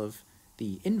terms of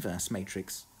the inverse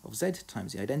matrix of Z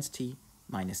times the identity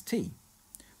minus T,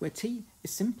 where T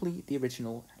is simply the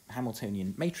original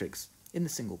Hamiltonian matrix in the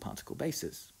single particle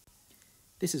basis.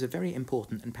 This is a very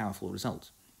important and powerful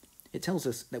result. It tells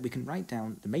us that we can write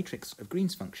down the matrix of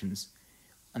Green's functions,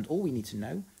 and all we need to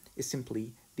know is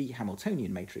simply the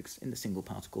Hamiltonian matrix in the single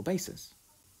particle basis.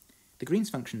 The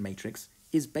Green's function matrix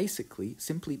is basically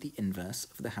simply the inverse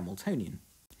of the Hamiltonian.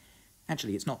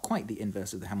 Actually, it's not quite the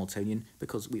inverse of the Hamiltonian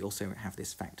because we also have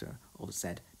this factor of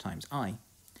Z times I.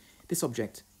 This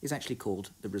object is actually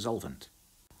called the resolvent.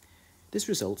 This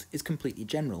result is completely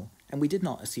general, and we did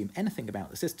not assume anything about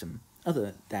the system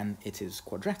other than it is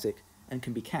quadratic and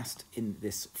can be cast in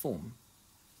this form.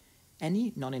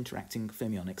 Any non-interacting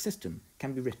fermionic system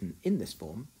can be written in this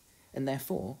form, and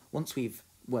therefore, once we've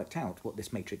worked out what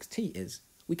this matrix T is,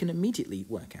 we can immediately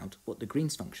work out what the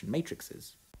Green's function matrix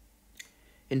is.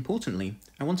 Importantly,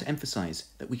 I want to emphasize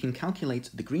that we can calculate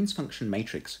the Green's function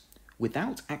matrix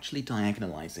without actually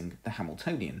diagonalizing the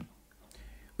Hamiltonian.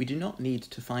 We do not need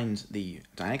to find the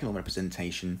diagonal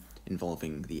representation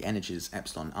involving the energies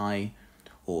epsilon I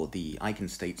or the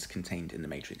eigenstates contained in the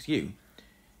matrix U.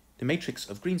 The matrix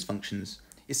of Green's functions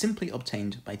is simply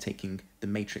obtained by taking the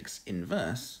matrix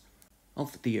inverse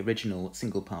of the original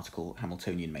single particle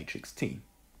Hamiltonian matrix T.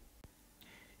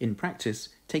 In practice,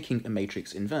 taking a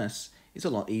matrix inverse is a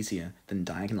lot easier than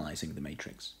diagonalizing the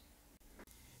matrix.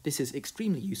 This is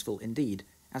extremely useful indeed,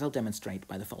 as I'll demonstrate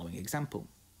by the following example.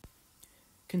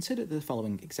 Consider the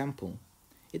following example.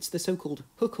 It's the so-called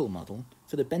Huckel model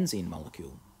for the benzene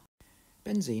molecule.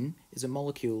 Benzene is a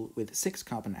molecule with 6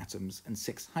 carbon atoms and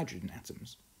 6 hydrogen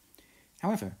atoms.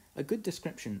 However, a good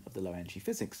description of the low-energy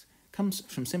physics comes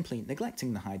from simply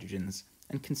neglecting the hydrogens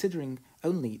and considering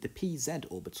only the pz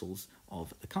orbitals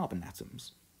of the carbon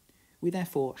atoms. We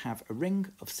therefore have a ring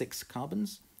of 6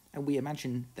 carbons, and we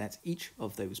imagine that each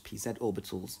of those pz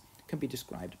orbitals can be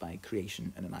described by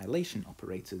creation and annihilation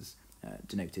operators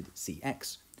denoted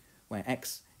Cx, where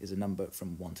x is a number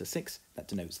from 1 to 6 that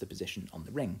denotes the position on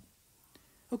the ring.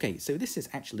 Okay, so this is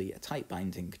actually a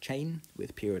tight-binding chain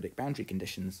with periodic boundary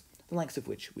conditions, the likes of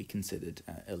which we considered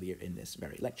earlier in this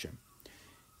very lecture.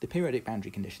 The periodic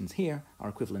boundary conditions here are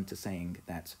equivalent to saying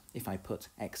that if I put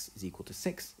x is equal to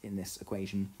 6 in this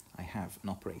equation, I have an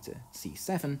operator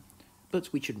C7,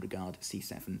 but we should regard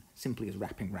C7 simply as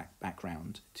wrapping back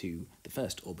round to the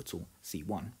first orbital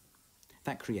C1.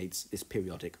 That creates this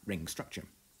periodic ring structure.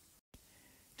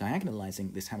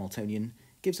 Diagonalizing this Hamiltonian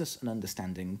gives us an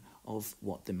understanding of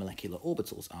what the molecular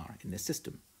orbitals are in this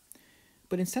system.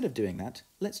 But instead of doing that,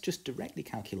 let's just directly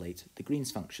calculate the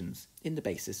Green's functions in the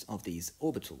basis of these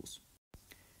orbitals.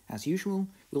 As usual,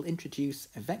 we'll introduce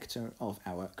a vector of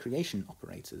our creation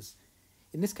operators.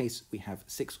 In this case, we have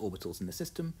 6 orbitals in the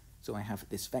system, so I have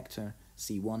this vector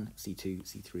C1, C2,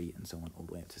 C3, and so on all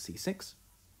the way up to C6.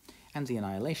 And the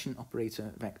annihilation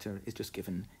operator vector is just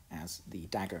given as the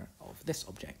dagger of this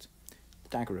object. The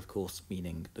dagger, of course,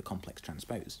 meaning the complex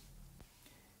transpose.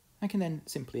 I can then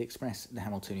simply express the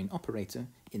Hamiltonian operator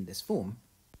in this form,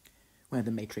 where the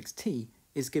matrix T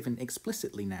is given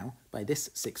explicitly now by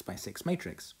this 6 by 6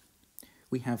 matrix.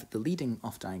 We have the leading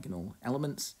off-diagonal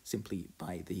elements simply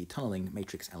by the tunneling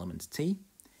matrix element T.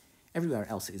 Everywhere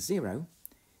else is 0,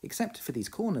 except for these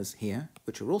corners here,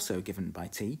 which are also given by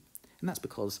T, and that's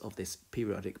because of this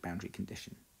periodic boundary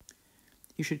condition.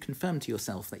 You should confirm to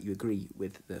yourself that you agree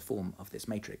with the form of this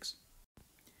matrix.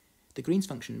 The Green's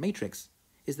function matrix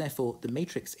is therefore the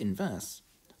matrix inverse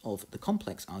of the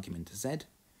complex argument Z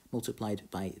multiplied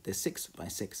by the 6 by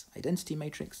 6 identity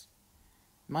matrix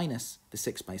minus the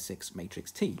 6 by 6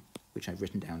 matrix T, which I've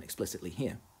written down explicitly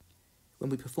here. When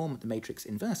we perform the matrix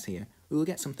inverse here, we will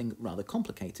get something rather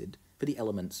complicated for the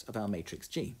elements of our matrix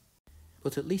G.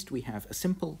 But at least we have a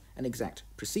simple and exact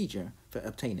procedure for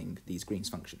obtaining these Green's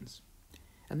functions.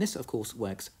 And this, of course,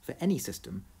 works for any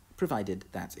system, provided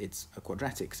that it's a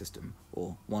quadratic system,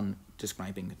 or one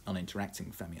describing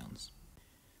non-interacting fermions.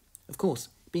 Of course,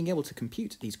 being able to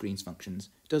compute these Green's functions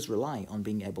does rely on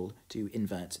being able to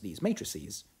invert these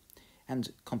matrices, and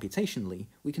computationally,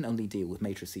 we can only deal with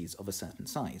matrices of a certain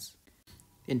size.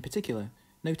 In particular,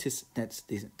 notice that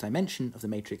the dimension of the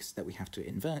matrix that we have to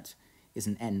invert is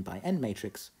an n by n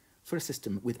matrix for a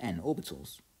system with n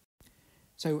orbitals.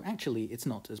 So actually, it's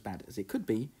not as bad as it could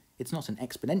be. It's not an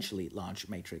exponentially large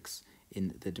matrix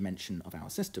in the dimension of our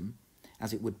system,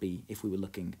 as it would be if we were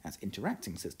looking at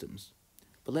interacting systems.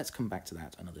 But let's come back to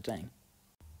that another day.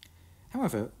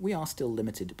 However, we are still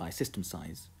limited by system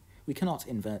size. We cannot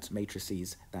invert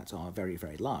matrices that are very,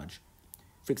 very large.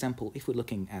 For example, if we're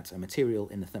looking at a material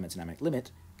in the thermodynamic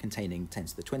limit containing 10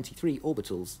 to the 23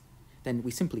 orbitals, then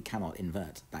we simply cannot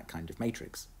invert that kind of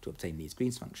matrix to obtain these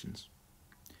Green's functions.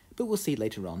 But we'll see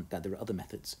later on that there are other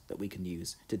methods that we can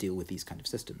use to deal with these kind of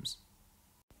systems.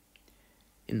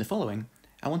 In the following,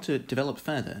 I want to develop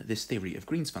further this theory of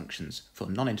Green's functions for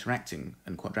non-interacting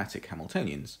and quadratic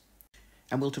Hamiltonians,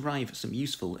 and we'll derive some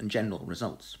useful and general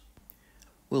results.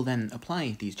 We'll then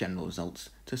apply these general results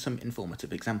to some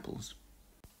informative examples.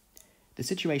 The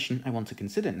situation I want to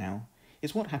consider now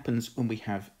is what happens when we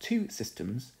have 2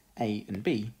 systems, A and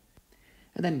B,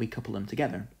 and then we couple them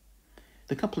together.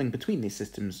 The coupling between these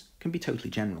systems can be totally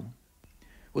general.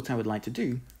 What I would like to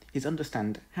do is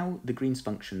understand how the Green's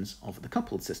functions of the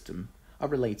coupled system are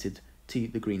related to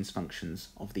the Green's functions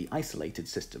of the isolated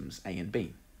systems A and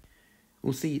B.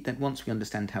 We'll see that once we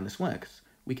understand how this works,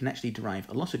 we can actually derive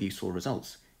a lot of useful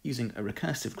results using a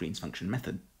recursive Green's function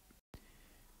method.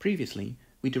 Previously,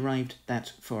 we derived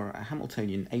that for a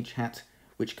Hamiltonian h hat,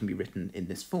 which can be written in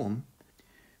this form,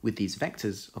 with these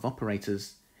vectors of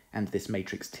operators and this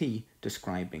matrix T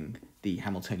describing the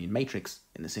Hamiltonian matrix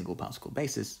in the single particle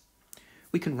basis,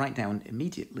 we can write down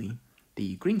immediately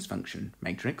the Green's function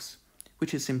matrix,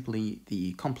 which is simply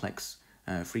the complex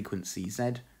frequency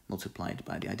Z multiplied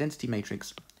by the identity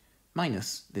matrix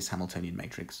minus this Hamiltonian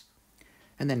matrix,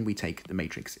 and then we take the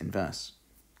matrix inverse.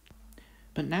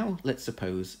 But now let's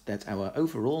suppose that our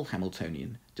overall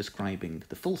Hamiltonian describing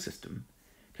the full system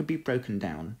can be broken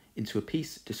down into a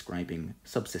piece describing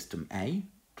subsystem A,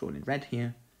 drawn in red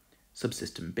here,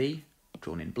 subsystem B,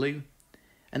 drawn in blue,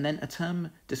 and then a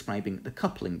term describing the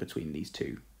coupling between these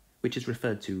two, which is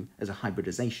referred to as a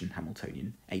hybridization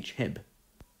Hamiltonian, H-hib.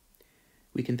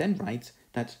 We can then write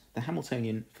that the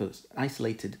Hamiltonian for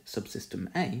isolated subsystem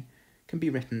A can be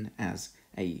written as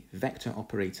a vector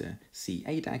operator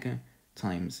CA dagger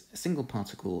times a single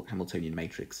particle Hamiltonian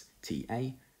matrix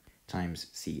TA times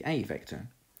CA vector.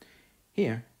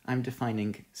 Here I'm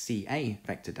defining CA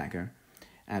vector dagger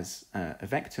as a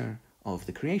vector of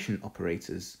the creation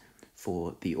operators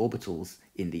for the orbitals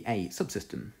in the A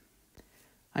subsystem.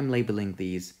 I'm labelling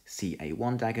these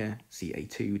CA1 dagger,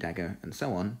 CA2 dagger, and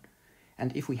so on,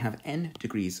 and if we have n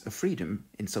degrees of freedom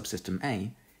in subsystem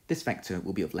A, this vector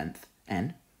will be of length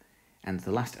n, and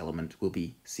the last element will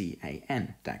be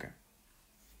CAN dagger.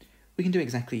 We can do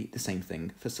exactly the same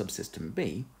thing for subsystem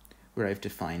B, where I've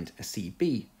defined a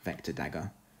CB vector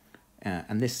dagger,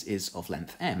 and this is of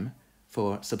length m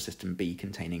for subsystem B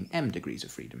containing m degrees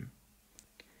of freedom.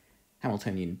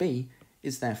 Hamiltonian B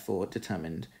is therefore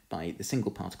determined by the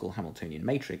single particle Hamiltonian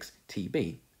matrix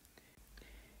TB.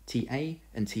 TA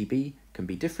and TB can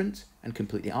be different and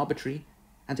completely arbitrary,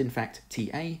 and in fact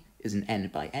TA is an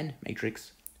n by n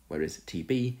matrix, whereas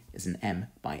TB is an m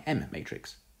by m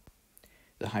matrix.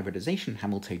 The hybridization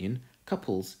Hamiltonian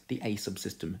couples the A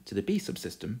subsystem to the B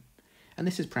subsystem, and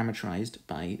this is parameterized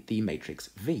by the matrix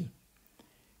V.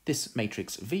 This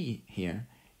matrix V here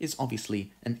is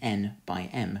obviously an n by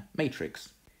m matrix,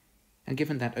 and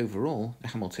given that overall the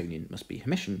Hamiltonian must be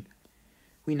Hermitian,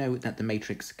 we know that the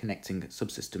matrix connecting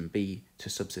subsystem B to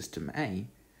subsystem A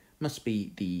must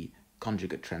be the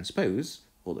conjugate transpose,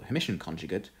 or the Hermitian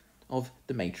conjugate, of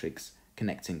the matrix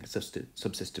connecting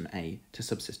subsystem A to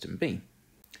subsystem B.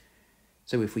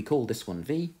 So if we call this one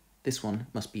V, this one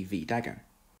must be V dagger.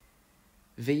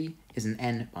 V is an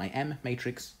n by m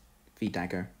matrix, V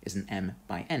dagger is an m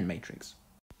by n matrix.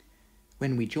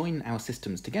 When we join our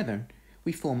systems together,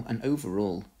 we form an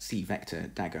overall C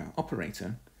vector dagger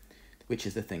operator, which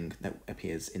is the thing that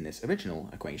appears in this original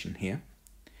equation here,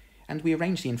 and we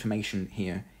arrange the information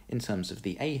here in terms of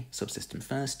the A subsystem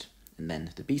first, and then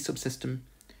the B subsystem.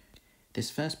 This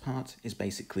first part is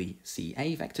basically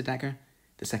CA vector dagger,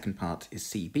 the second part is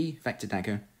CB vector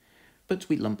dagger, but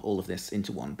we lump all of this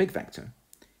into one big vector,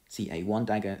 CA1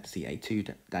 dagger,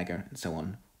 CA2 dagger, and so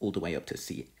on, all the way up to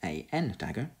CAN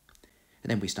dagger. And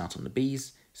then we start on the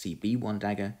B's, CB1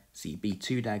 dagger,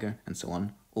 CB2 dagger, and so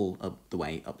on, all up the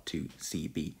way up to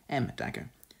CBM dagger.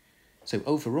 So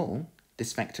overall,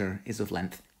 this vector is of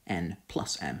length n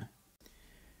plus m.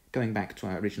 Going back to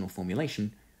our original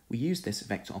formulation, we use this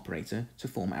vector operator to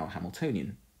form our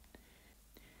Hamiltonian.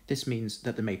 This means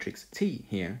that the matrix T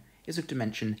here is of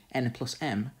dimension n plus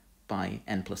m by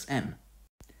n plus m.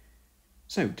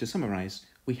 So, to summarize,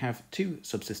 we have two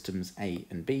subsystems A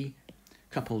and B,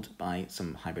 coupled by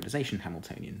some hybridization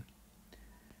Hamiltonian.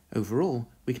 Overall,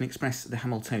 we can express the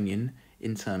Hamiltonian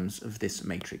in terms of this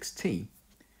matrix T,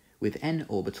 with n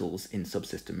orbitals in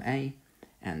subsystem A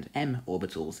and m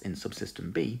orbitals in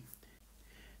subsystem B.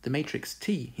 The matrix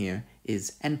T here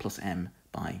is n plus m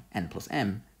by n plus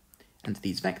m, and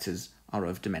these vectors are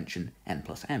of dimension n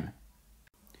plus m.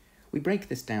 We break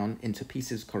this down into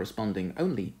pieces corresponding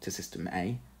only to system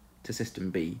A, to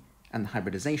system B, and the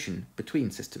hybridization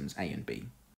between systems A and B.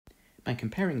 By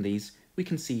comparing these, we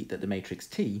can see that the matrix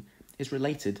T is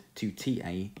related to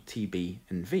TA, TB,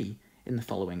 and V in the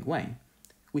following way.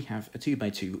 We have a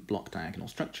 2x2 block diagonal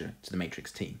structure to the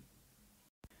matrix T.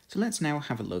 So let's now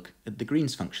have a look at the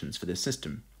Green's functions for this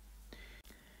system.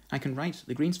 I can write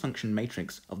the Green's function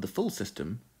matrix of the full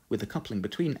system with a coupling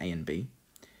between A and B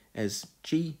as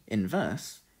G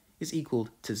inverse is equal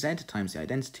to Z times the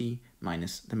identity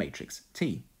minus the matrix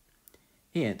T.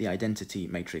 Here, the identity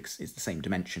matrix is the same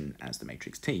dimension as the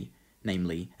matrix T,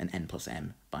 namely an n plus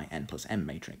m by n plus m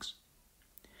matrix.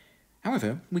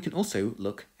 However, we can also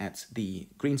look at the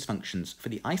Green's functions for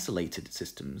the isolated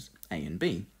systems A and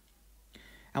B.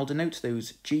 I'll denote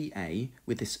those GA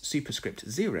with this superscript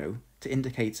 0 to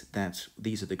indicate that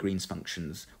these are the Green's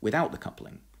functions without the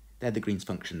coupling. They're the Green's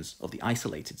functions of the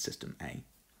isolated system A.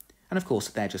 And of course,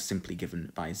 they're just simply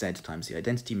given by Z times the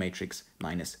identity matrix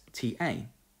minus TA.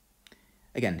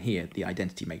 Again, here, the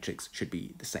identity matrix should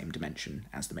be the same dimension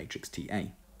as the matrix TA.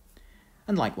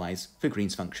 And likewise for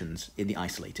Green's functions in the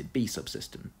isolated B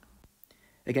subsystem.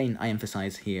 Again, I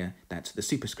emphasize here that the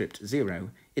superscript 0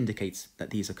 indicates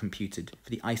that these are computed for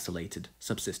the isolated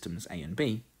subsystems A and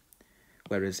B,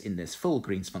 whereas in this full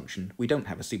Green's function, we don't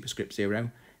have a superscript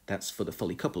 0, that's for the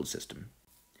fully coupled system.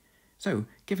 So,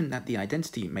 given that the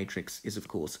identity matrix is of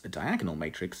course a diagonal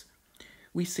matrix,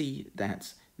 we see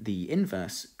that the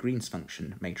inverse Green's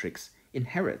function matrix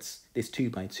inherits this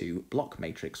 2x2 block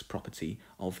matrix property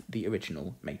of the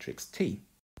original matrix T.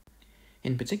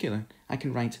 In particular, I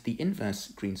can write the inverse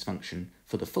Green's function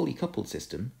for the fully coupled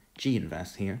system, G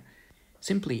inverse here,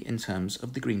 simply in terms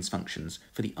of the Green's functions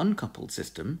for the uncoupled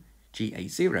system,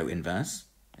 GA0 inverse,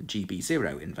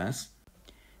 GB0 inverse,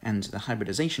 and the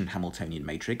hybridization Hamiltonian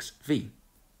matrix V.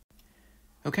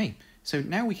 Okay, so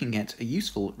now we can get a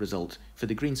useful result for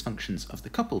the Green's functions of the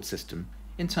coupled system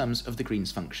in terms of the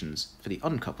Green's functions for the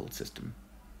uncoupled system.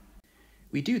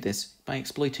 We do this by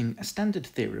exploiting a standard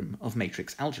theorem of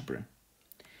matrix algebra,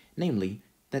 namely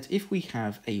that if we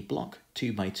have a block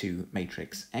 2x2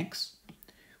 matrix X,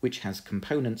 which has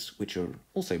components which are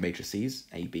also matrices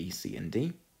A, B, C, and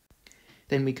D,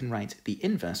 then we can write the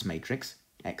inverse matrix,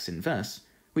 X inverse,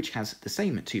 which has the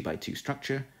same 2x2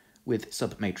 structure with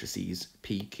submatrices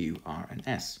P, Q, R, and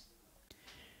S.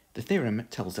 The theorem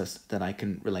tells us that I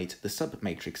can relate the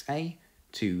submatrix A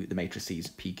to the matrices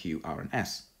P, Q, R, and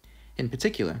S. In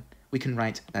particular, we can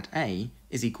write that A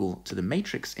is equal to the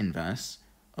matrix inverse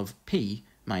of P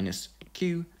minus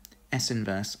Q S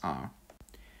inverse R.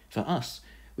 For us,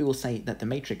 we will say that the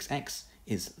matrix X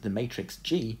is the matrix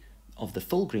G of the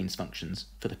full Green's functions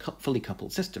for the fully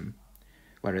coupled system,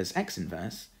 whereas X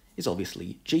inverse is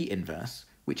obviously G inverse,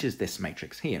 which is this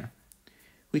matrix here.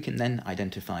 We can then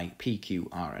identify P, Q,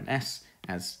 R, and S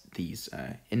as these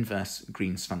inverse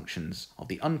Green's functions of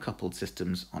the uncoupled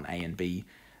systems on A and B,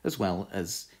 as well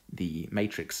as the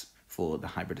matrix for the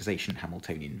hybridization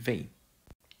Hamiltonian V.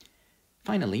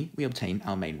 Finally, we obtain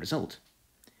our main result,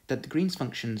 that the Green's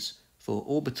functions for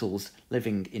orbitals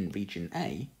living in region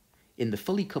A in the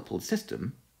fully coupled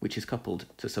system, which is coupled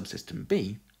to subsystem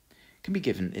B, can be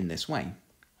given in this way.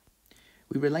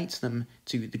 We relate them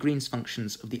to the Green's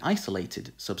functions of the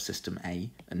isolated subsystem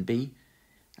A and B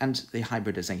and the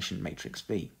hybridization matrix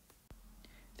V.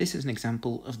 This is an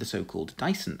example of the so-called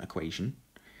Dyson equation,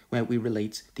 where we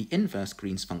relate the inverse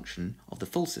Green's function of the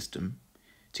full system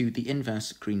to the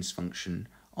inverse Green's function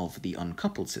of the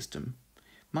uncoupled system,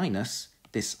 minus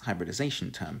this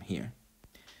hybridization term here,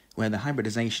 where the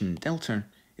hybridization delta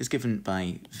is given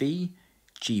by V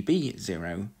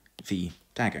GB0 V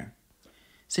dagger.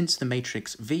 Since the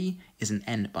matrix V is an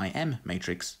n by m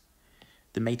matrix,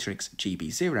 the matrix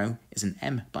GB0 is an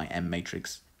m by m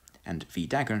matrix, and V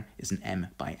dagger is an m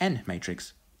by n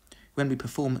matrix. When we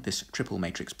perform this triple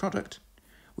matrix product,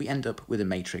 we end up with a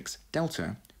matrix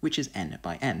delta, which is n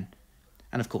by n.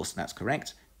 And of course that's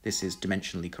correct. This is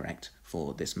dimensionally correct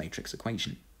for this matrix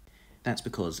equation. That's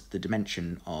because the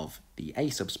dimension of the A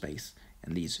subspace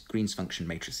and these Green's function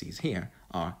matrices here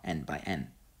are n by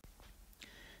n.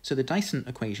 So the Dyson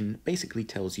equation basically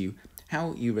tells you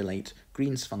how you relate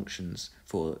Green's functions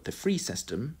for the free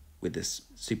system, with this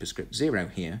superscript 0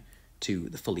 here, to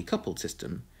the fully coupled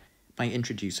system by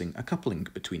introducing a coupling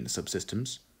between the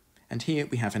subsystems, and here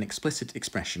we have an explicit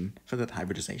expression for that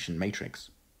hybridization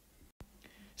matrix.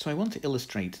 So I want to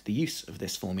illustrate the use of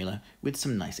this formula with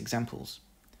some nice examples.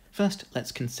 First,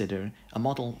 let's consider a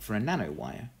model for a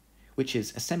nanowire, which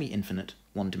is a semi-infinite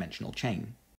one-dimensional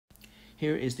chain.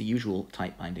 Here is the usual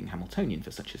type-binding Hamiltonian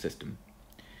for such a system.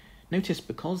 Notice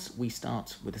because we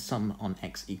start with a sum on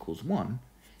x equals 1,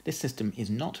 this system is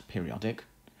not periodic,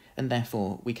 and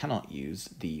therefore we cannot use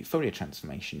the Fourier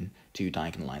transformation to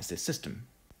diagonalize this system.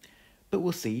 But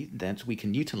we'll see that we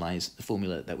can utilize the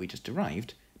formula that we just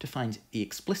derived to find the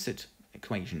explicit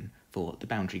equation for the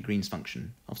boundary Green's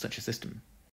function of such a system.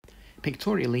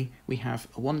 Pictorially, we have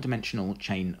a one-dimensional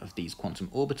chain of these quantum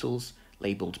orbitals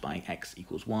labelled by x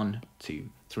equals 1, 2,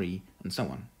 3, and so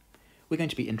on. We're going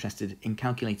to be interested in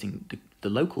calculating the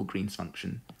local Green's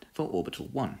function for orbital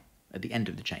 1 at the end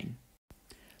of the chain.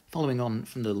 Following on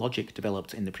from the logic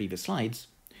developed in the previous slides,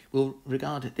 we'll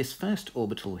regard this first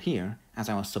orbital here as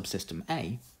our subsystem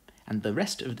A, and the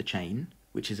rest of the chain,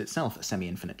 which is itself a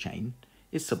semi-infinite chain,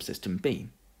 is subsystem B.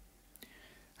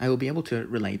 I will be able to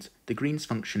relate the Green's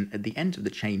function at the end of the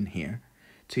chain here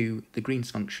to the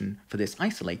Green's function for this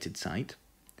isolated site,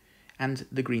 and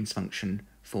the Green's function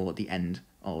for the end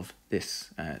of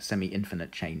this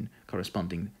semi-infinite chain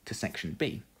corresponding to section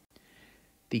B.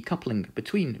 The coupling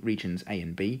between regions A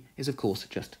and B is of course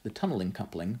just the tunneling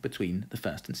coupling between the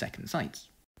first and second sites.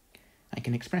 I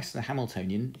can express the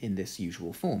Hamiltonian in this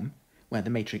usual form, where the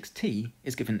matrix T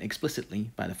is given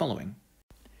explicitly by the following.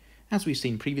 As we've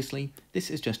seen previously, this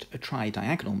is just a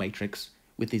tri-diagonal matrix,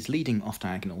 with these leading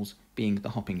off-diagonals being the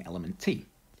hopping element T.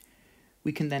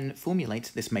 We can then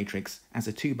formulate this matrix as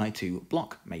a 2x2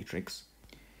 block matrix,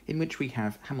 in which we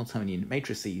have Hamiltonian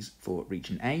matrices for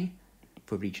region A,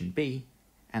 for region B,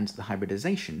 and the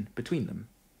hybridization between them.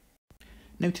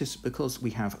 Notice because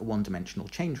we have a one-dimensional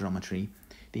chain geometry,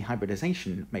 the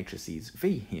hybridization matrices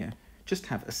V here just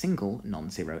have a single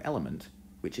non-zero element,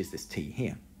 which is this T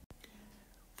here.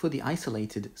 For the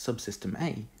isolated subsystem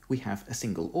A, we have a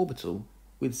single orbital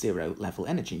with zero level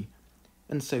energy,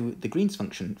 and so the Green's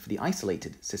function for the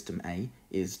isolated system A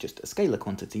is just a scalar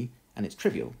quantity and it's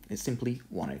trivial, it's simply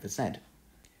 1 over z.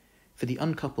 For the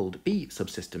uncoupled B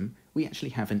subsystem, we actually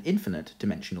have an infinite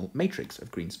dimensional matrix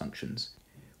of Green's functions,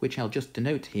 which I'll just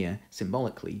denote here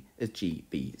symbolically as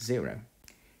GB0.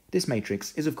 This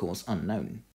matrix is of course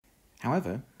unknown.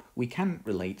 However, we can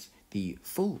relate the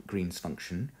full Green's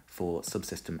function for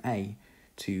subsystem A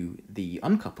to the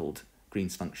uncoupled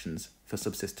Green's functions for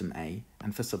subsystem A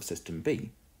and for subsystem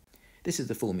B. This is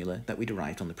the formula that we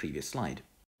derived on the previous slide.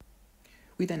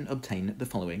 We then obtain the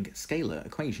following scalar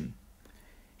equation.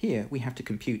 Here we have to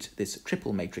compute this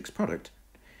triple matrix product,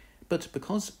 but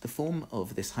because the form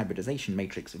of this hybridization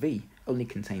matrix V only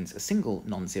contains a single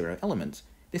non-zero element,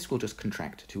 this will just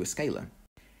contract to a scalar.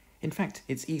 In fact,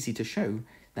 it's easy to show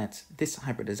that this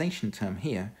hybridization term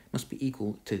here must be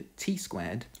equal to t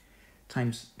squared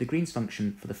times the Green's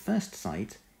function for the first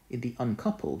site in the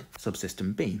uncoupled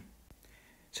subsystem B.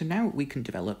 So now we can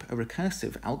develop a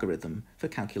recursive algorithm for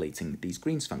calculating these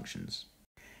Green's functions.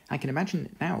 I can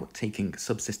imagine now taking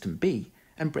subsystem B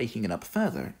and breaking it up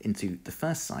further into the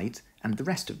first site and the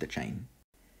rest of the chain.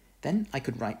 Then I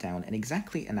could write down an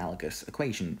exactly analogous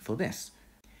equation for this.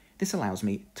 This allows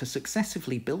me to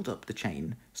successively build up the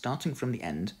chain, starting from the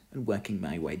end and working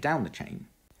my way down the chain.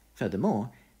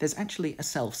 Furthermore, there's actually a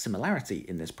self-similarity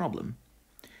in this problem.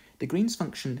 The Green's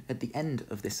function at the end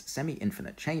of this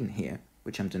semi-infinite chain here,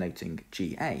 which I'm denoting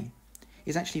GA,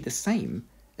 is actually the same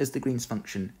as the Green's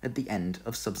function at the end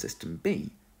of subsystem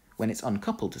B, when it's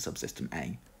uncoupled to subsystem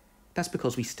A. That's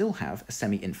because we still have a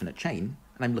semi-infinite chain,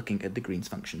 and I'm looking at the Green's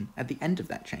function at the end of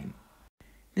that chain.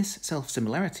 This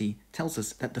self-similarity tells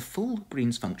us that the full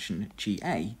Green's function,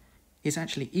 GA, is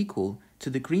actually equal to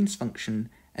the Green's function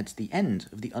at the end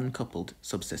of the uncoupled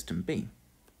subsystem B.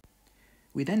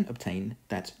 We then obtain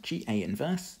that GA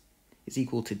inverse is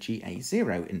equal to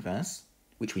GA0 inverse,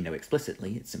 which we know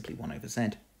explicitly, it's simply 1 over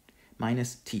z,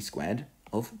 minus t squared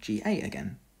of GA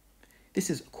again. This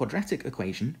is a quadratic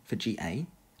equation for GA,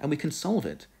 and we can solve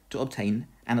it to obtain,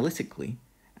 analytically,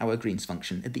 our Green's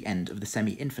function at the end of the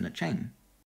semi-infinite chain.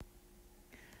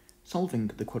 Solving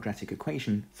the quadratic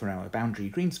equation for our boundary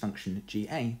Green's function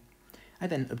GA, I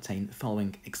then obtain the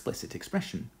following explicit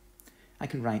expression. I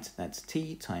can write that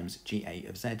t times GA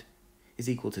of z is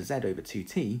equal to z over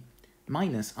 2t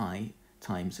minus I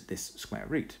times this square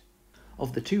root.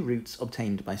 Of the two roots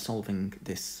obtained by solving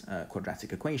this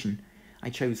quadratic equation,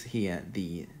 I chose here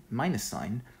the minus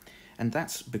sign, and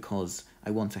that's because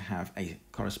I want to have a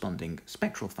corresponding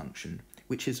spectral function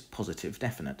which is positive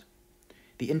definite.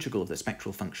 The integral of the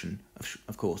spectral function,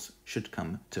 of course, should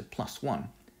come to +1,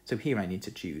 so here I need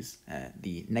to choose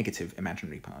the negative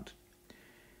imaginary part.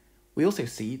 We also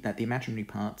see that the imaginary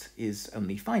part is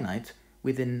only finite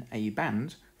within a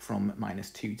band from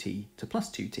 -2t to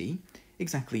 +2t,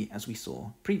 exactly as we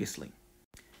saw previously.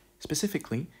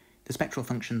 Specifically, the spectral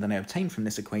function that I obtain from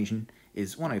this equation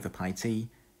is 1 over pi t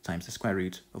times the square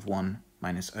root of 1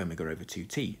 minus omega over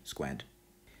 2t squared.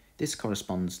 This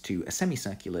corresponds to a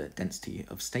semicircular density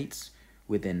of states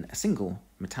within a single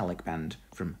metallic band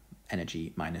from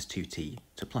energy -2t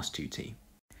to +2t.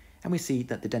 And we see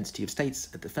that the density of states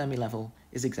at the Fermi level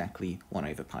is exactly 1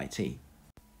 over pi t.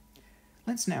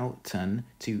 Let's now turn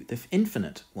to the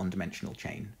infinite one-dimensional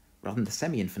chain, rather than the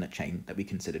semi-infinite chain that we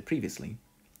considered previously.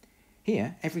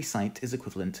 Here, every site is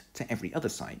equivalent to every other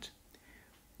site.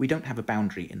 We don't have a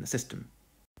boundary in the system.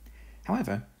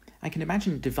 However, I can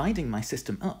imagine dividing my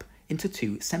system up into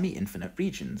two semi-infinite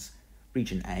regions,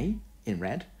 region A in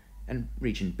red and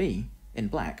region B in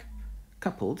black,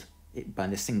 coupled by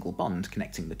this single bond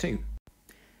connecting the two.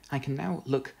 I can now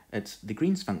look at the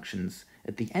Green's functions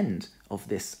at the end of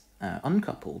this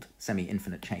uncoupled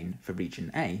semi-infinite chain for region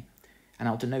A, and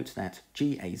I'll denote that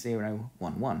GA0,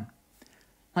 1, 1.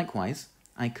 Likewise,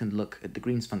 I can look at the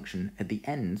Green's function at the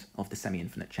end of the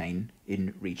semi-infinite chain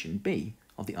in region B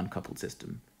of the uncoupled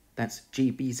system. That's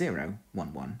GB0,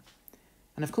 1, 1.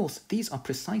 And of course, these are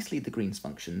precisely the Green's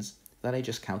functions that I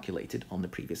just calculated on the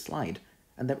previous slide,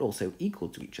 and they're also equal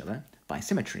to each other by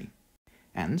symmetry.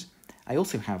 And I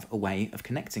also have a way of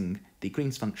connecting the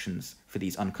Green's functions for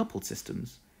these uncoupled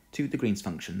systems to the Green's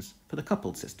functions for the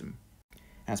coupled system.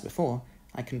 As before,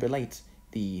 I can relate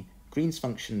the Green's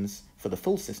functions for the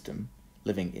full system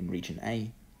living in region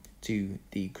A to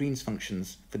the Green's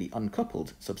functions for the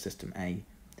uncoupled subsystem A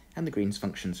and the Green's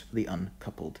functions for the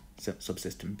uncoupled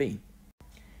subsystem B.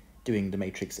 Doing the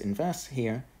matrix inverse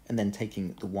here and then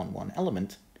taking the 1, 1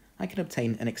 element, I can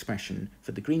obtain an expression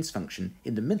for the Green's function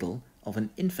in the middle of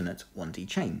an infinite 1D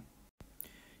chain.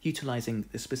 Utilizing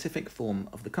the specific form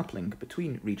of the coupling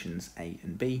between regions A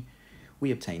and B,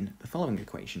 we obtain the following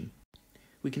equation.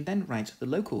 We can then write the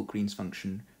local Green's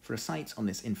function for a site on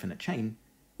this infinite chain,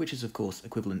 which is of course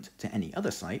equivalent to any other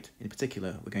site. In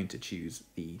particular, we're going to choose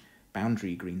the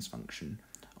boundary Green's function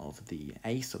of the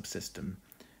A subsystem,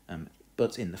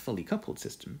 but in the fully coupled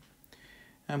system.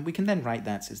 We can then write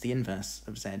that as the inverse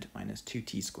of z minus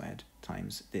 2t squared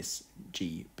times this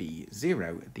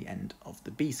gb0 at the end of the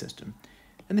B system.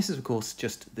 And this is of course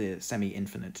just the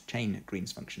semi-infinite chain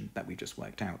Green's function that we just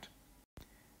worked out.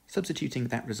 Substituting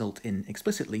that result in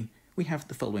explicitly, we have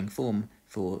the following form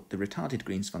for the retarded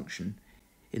Green's function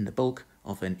in the bulk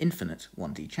of an infinite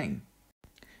 1D chain.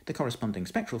 The corresponding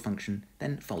spectral function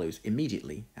then follows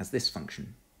immediately as this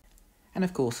function. And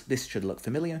of course, this should look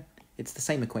familiar. It's the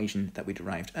same equation that we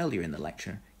derived earlier in the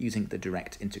lecture using the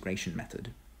direct integration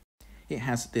method. It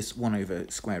has this 1 over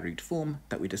square root form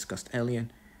that we discussed earlier,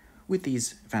 with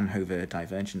these Van Hove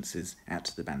divergences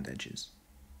at the band edges.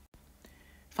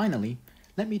 Finally,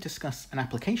 let me discuss an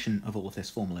application of all of this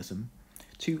formalism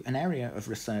to an area of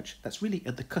research that's really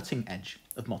at the cutting edge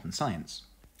of modern science.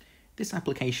 This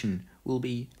application will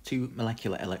be to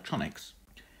molecular electronics.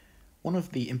 One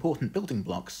of the important building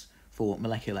blocks for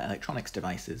molecular electronics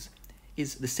devices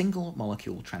is the single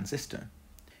molecule transistor.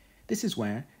 This is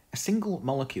where a single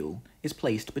molecule is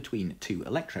placed between two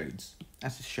electrodes,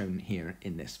 as is shown here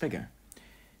in this figure.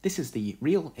 This is the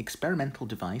real experimental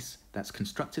device that's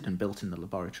constructed and built in the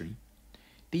laboratory.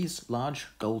 These large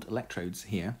gold electrodes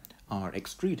here are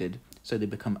extruded so they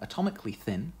become atomically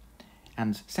thin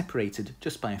and separated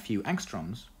just by a few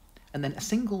angstroms, and then a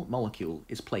single molecule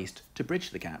is placed to bridge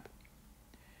the gap.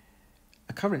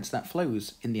 A current that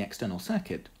flows in the external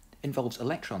circuit involves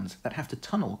electrons that have to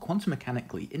tunnel quantum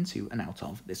mechanically into and out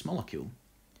of this molecule.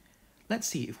 Let's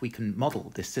see if we can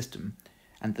model this system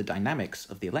and the dynamics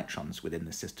of the electrons within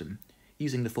the system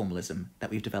using the formalism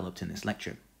that we've developed in this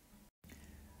lecture.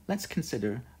 Let's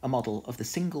consider a model of the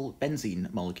single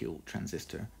benzene molecule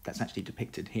transistor that's actually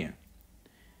depicted here.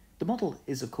 The model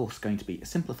is of course going to be a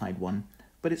simplified one,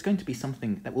 but it's going to be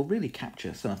something that will really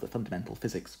capture some of the fundamental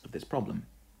physics of this problem.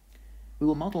 We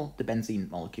will model the benzene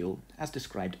molecule, as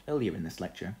described earlier in this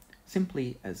lecture,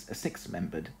 simply as a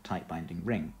 6-membered tight-binding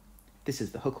ring. This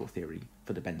is the Huckel theory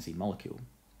for the benzene molecule.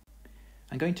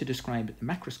 I'm going to describe the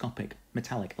macroscopic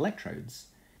metallic electrodes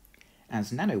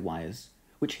as nanowires,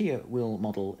 which here we'll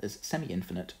model as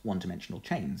semi-infinite one-dimensional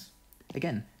chains.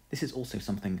 Again, this is also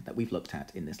something that we've looked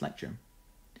at in this lecture.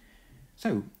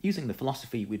 So, using the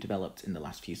philosophy we developed in the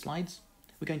last few slides,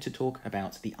 we're going to talk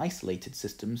about the isolated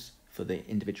systems for the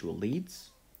individual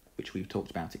leads, which we've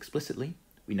talked about explicitly.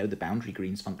 We know the boundary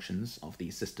Green's functions of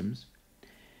these systems.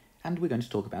 And we're going to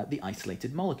talk about the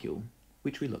isolated molecule,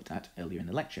 which we looked at earlier in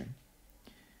the lecture.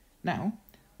 Now,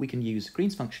 we can use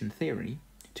Green's function theory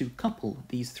to couple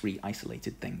these three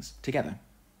isolated things together.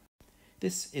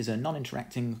 This is a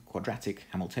non-interacting quadratic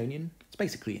Hamiltonian. It's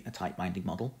basically a tight-binding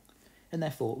model, and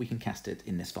therefore we can cast it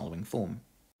in this following form.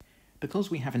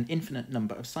 Because we have an infinite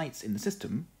number of sites in the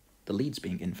system, the leads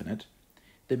being infinite,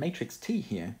 the matrix T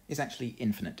here is actually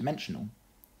infinite dimensional.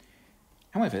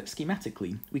 However,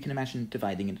 schematically, we can imagine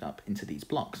dividing it up into these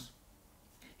blocks.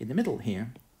 In the middle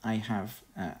here, I have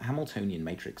a Hamiltonian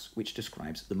matrix which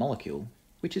describes the molecule,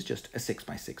 which is just a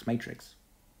 6x6 matrix.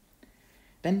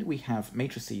 Then we have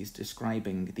matrices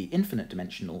describing the infinite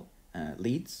dimensional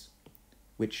leads,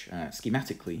 which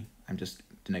schematically I'm just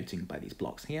denoting by these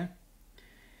blocks here.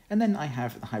 And then I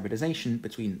have the hybridization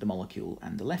between the molecule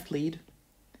and the left lead,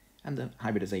 and the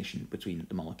hybridization between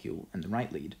the molecule and the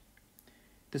right lead.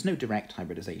 There's no direct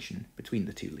hybridization between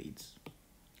the two leads.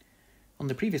 On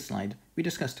the previous slide, we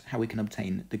discussed how we can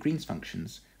obtain the Green's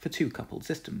functions for two coupled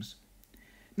systems.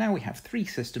 Now we have three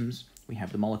systems, we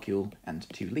have the molecule and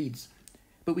two leads,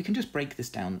 but we can just break this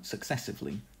down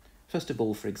successively. First of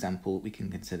all, for example, we can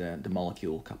consider the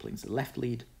molecule coupling to the left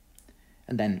lead,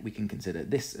 and then we can consider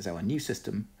this as our new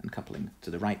system and coupling to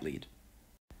the right lead.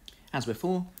 As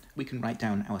before, we can write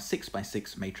down our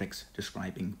 6x6 matrix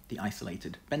describing the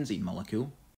isolated benzene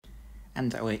molecule,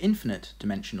 and our infinite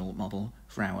dimensional model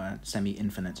for our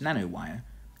semi-infinite nanowire.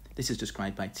 This is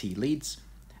described by T leads,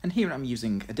 and here I'm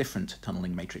using a different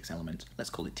tunneling matrix element, let's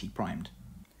call it T primed.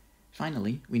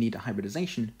 Finally, we need a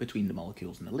hybridization between the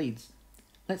molecules and the leads.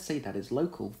 Let's say that is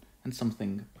local and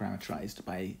something parameterized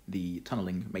by the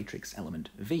tunneling matrix element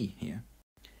V here.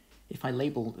 If I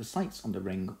label the sites on the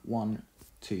ring 1,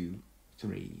 2,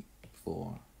 3,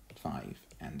 4, 5,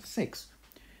 and 6,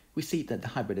 we see that the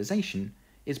hybridization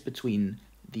is between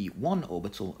the 1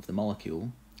 orbital of the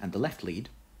molecule and the left lead,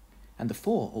 and the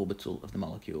 4 orbital of the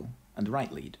molecule and the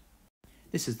right lead.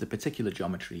 This is the particular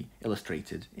geometry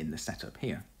illustrated in the setup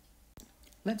here.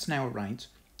 Let's now write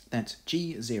that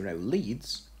G0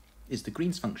 leads is the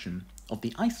Green's function of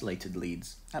the isolated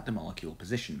leads at the molecule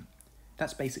position.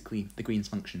 That's basically the Green's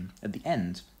function at the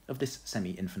end of this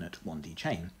semi-infinite 1D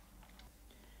chain.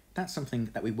 That's something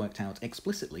that we worked out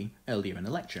explicitly earlier in the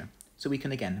lecture, so we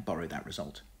can again borrow that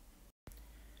result.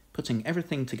 Putting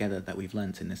everything together that we've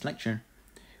learnt in this lecture,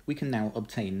 we can now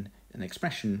obtain an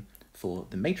expression for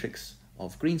the matrix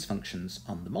of Green's functions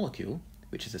on the molecule,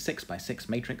 which is a 6x6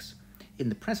 matrix, in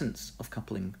the presence of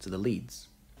coupling to the leads.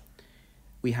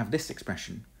 We have this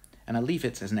expression, and I'll leave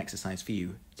it as an exercise for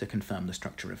you to confirm the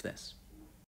structure of this.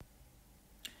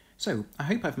 So, I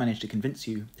hope I've managed to convince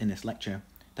you in this lecture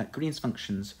that Green's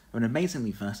functions are an amazingly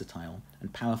versatile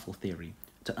and powerful theory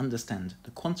to understand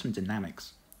the quantum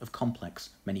dynamics of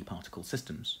complex many-particle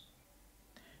systems.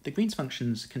 The Green's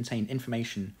functions contain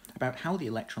information about how the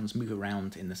electrons move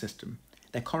around in the system,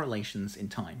 their correlations in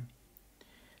time.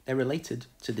 They're related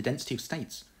to the density of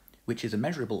states, which is a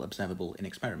measurable observable in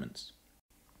experiments.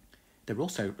 They're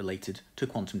also related to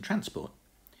quantum transport,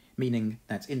 meaning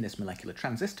that in this molecular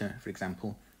transistor, for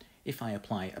example, if I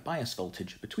apply a bias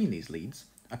voltage between these leads,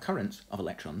 a current of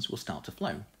electrons will start to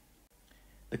flow.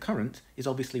 The current is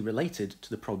obviously related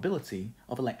to the probability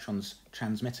of electrons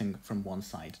transmitting from one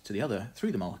side to the other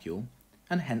through the molecule,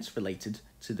 and hence related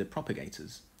to the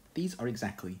propagators. These are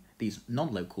exactly these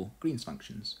non-local Green's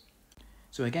functions.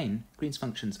 So again, Green's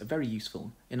functions are very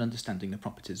useful in understanding the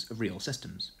properties of real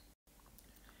systems.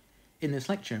 In this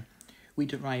lecture, we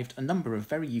derived a number of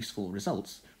very useful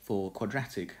results for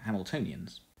quadratic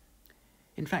Hamiltonians.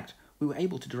 In fact, we were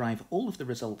able to derive all of the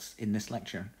results in this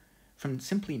lecture from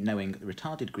simply knowing the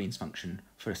retarded Green's function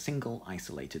for a single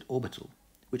isolated orbital,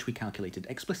 which we calculated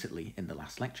explicitly in the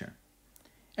last lecture.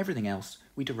 Everything else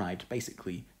we derived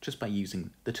basically just by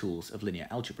using the tools of linear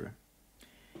algebra.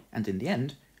 And in the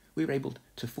end, we were able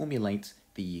to formulate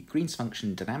the Green's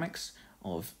function dynamics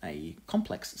of a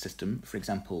complex system, for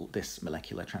example this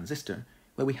molecular transistor,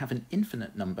 where we have an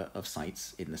infinite number of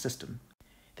sites in the system.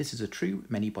 This is a true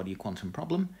many-body quantum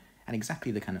problem, and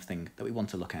exactly the kind of thing that we want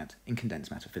to look at in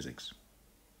condensed matter physics.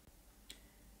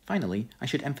 Finally, I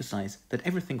should emphasize that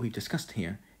everything we've discussed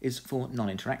here is for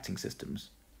non-interacting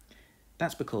systems.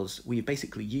 That's because we've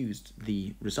basically used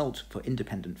the result for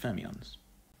independent fermions.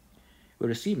 We're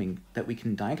assuming that we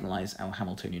can diagonalize our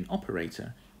Hamiltonian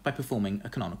operator by performing a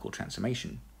canonical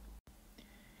transformation.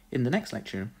 In the next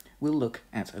lecture, we'll look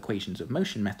at equations of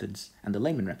motion methods and the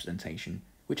Layman representation,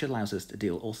 which allows us to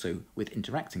deal also with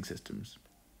interacting systems.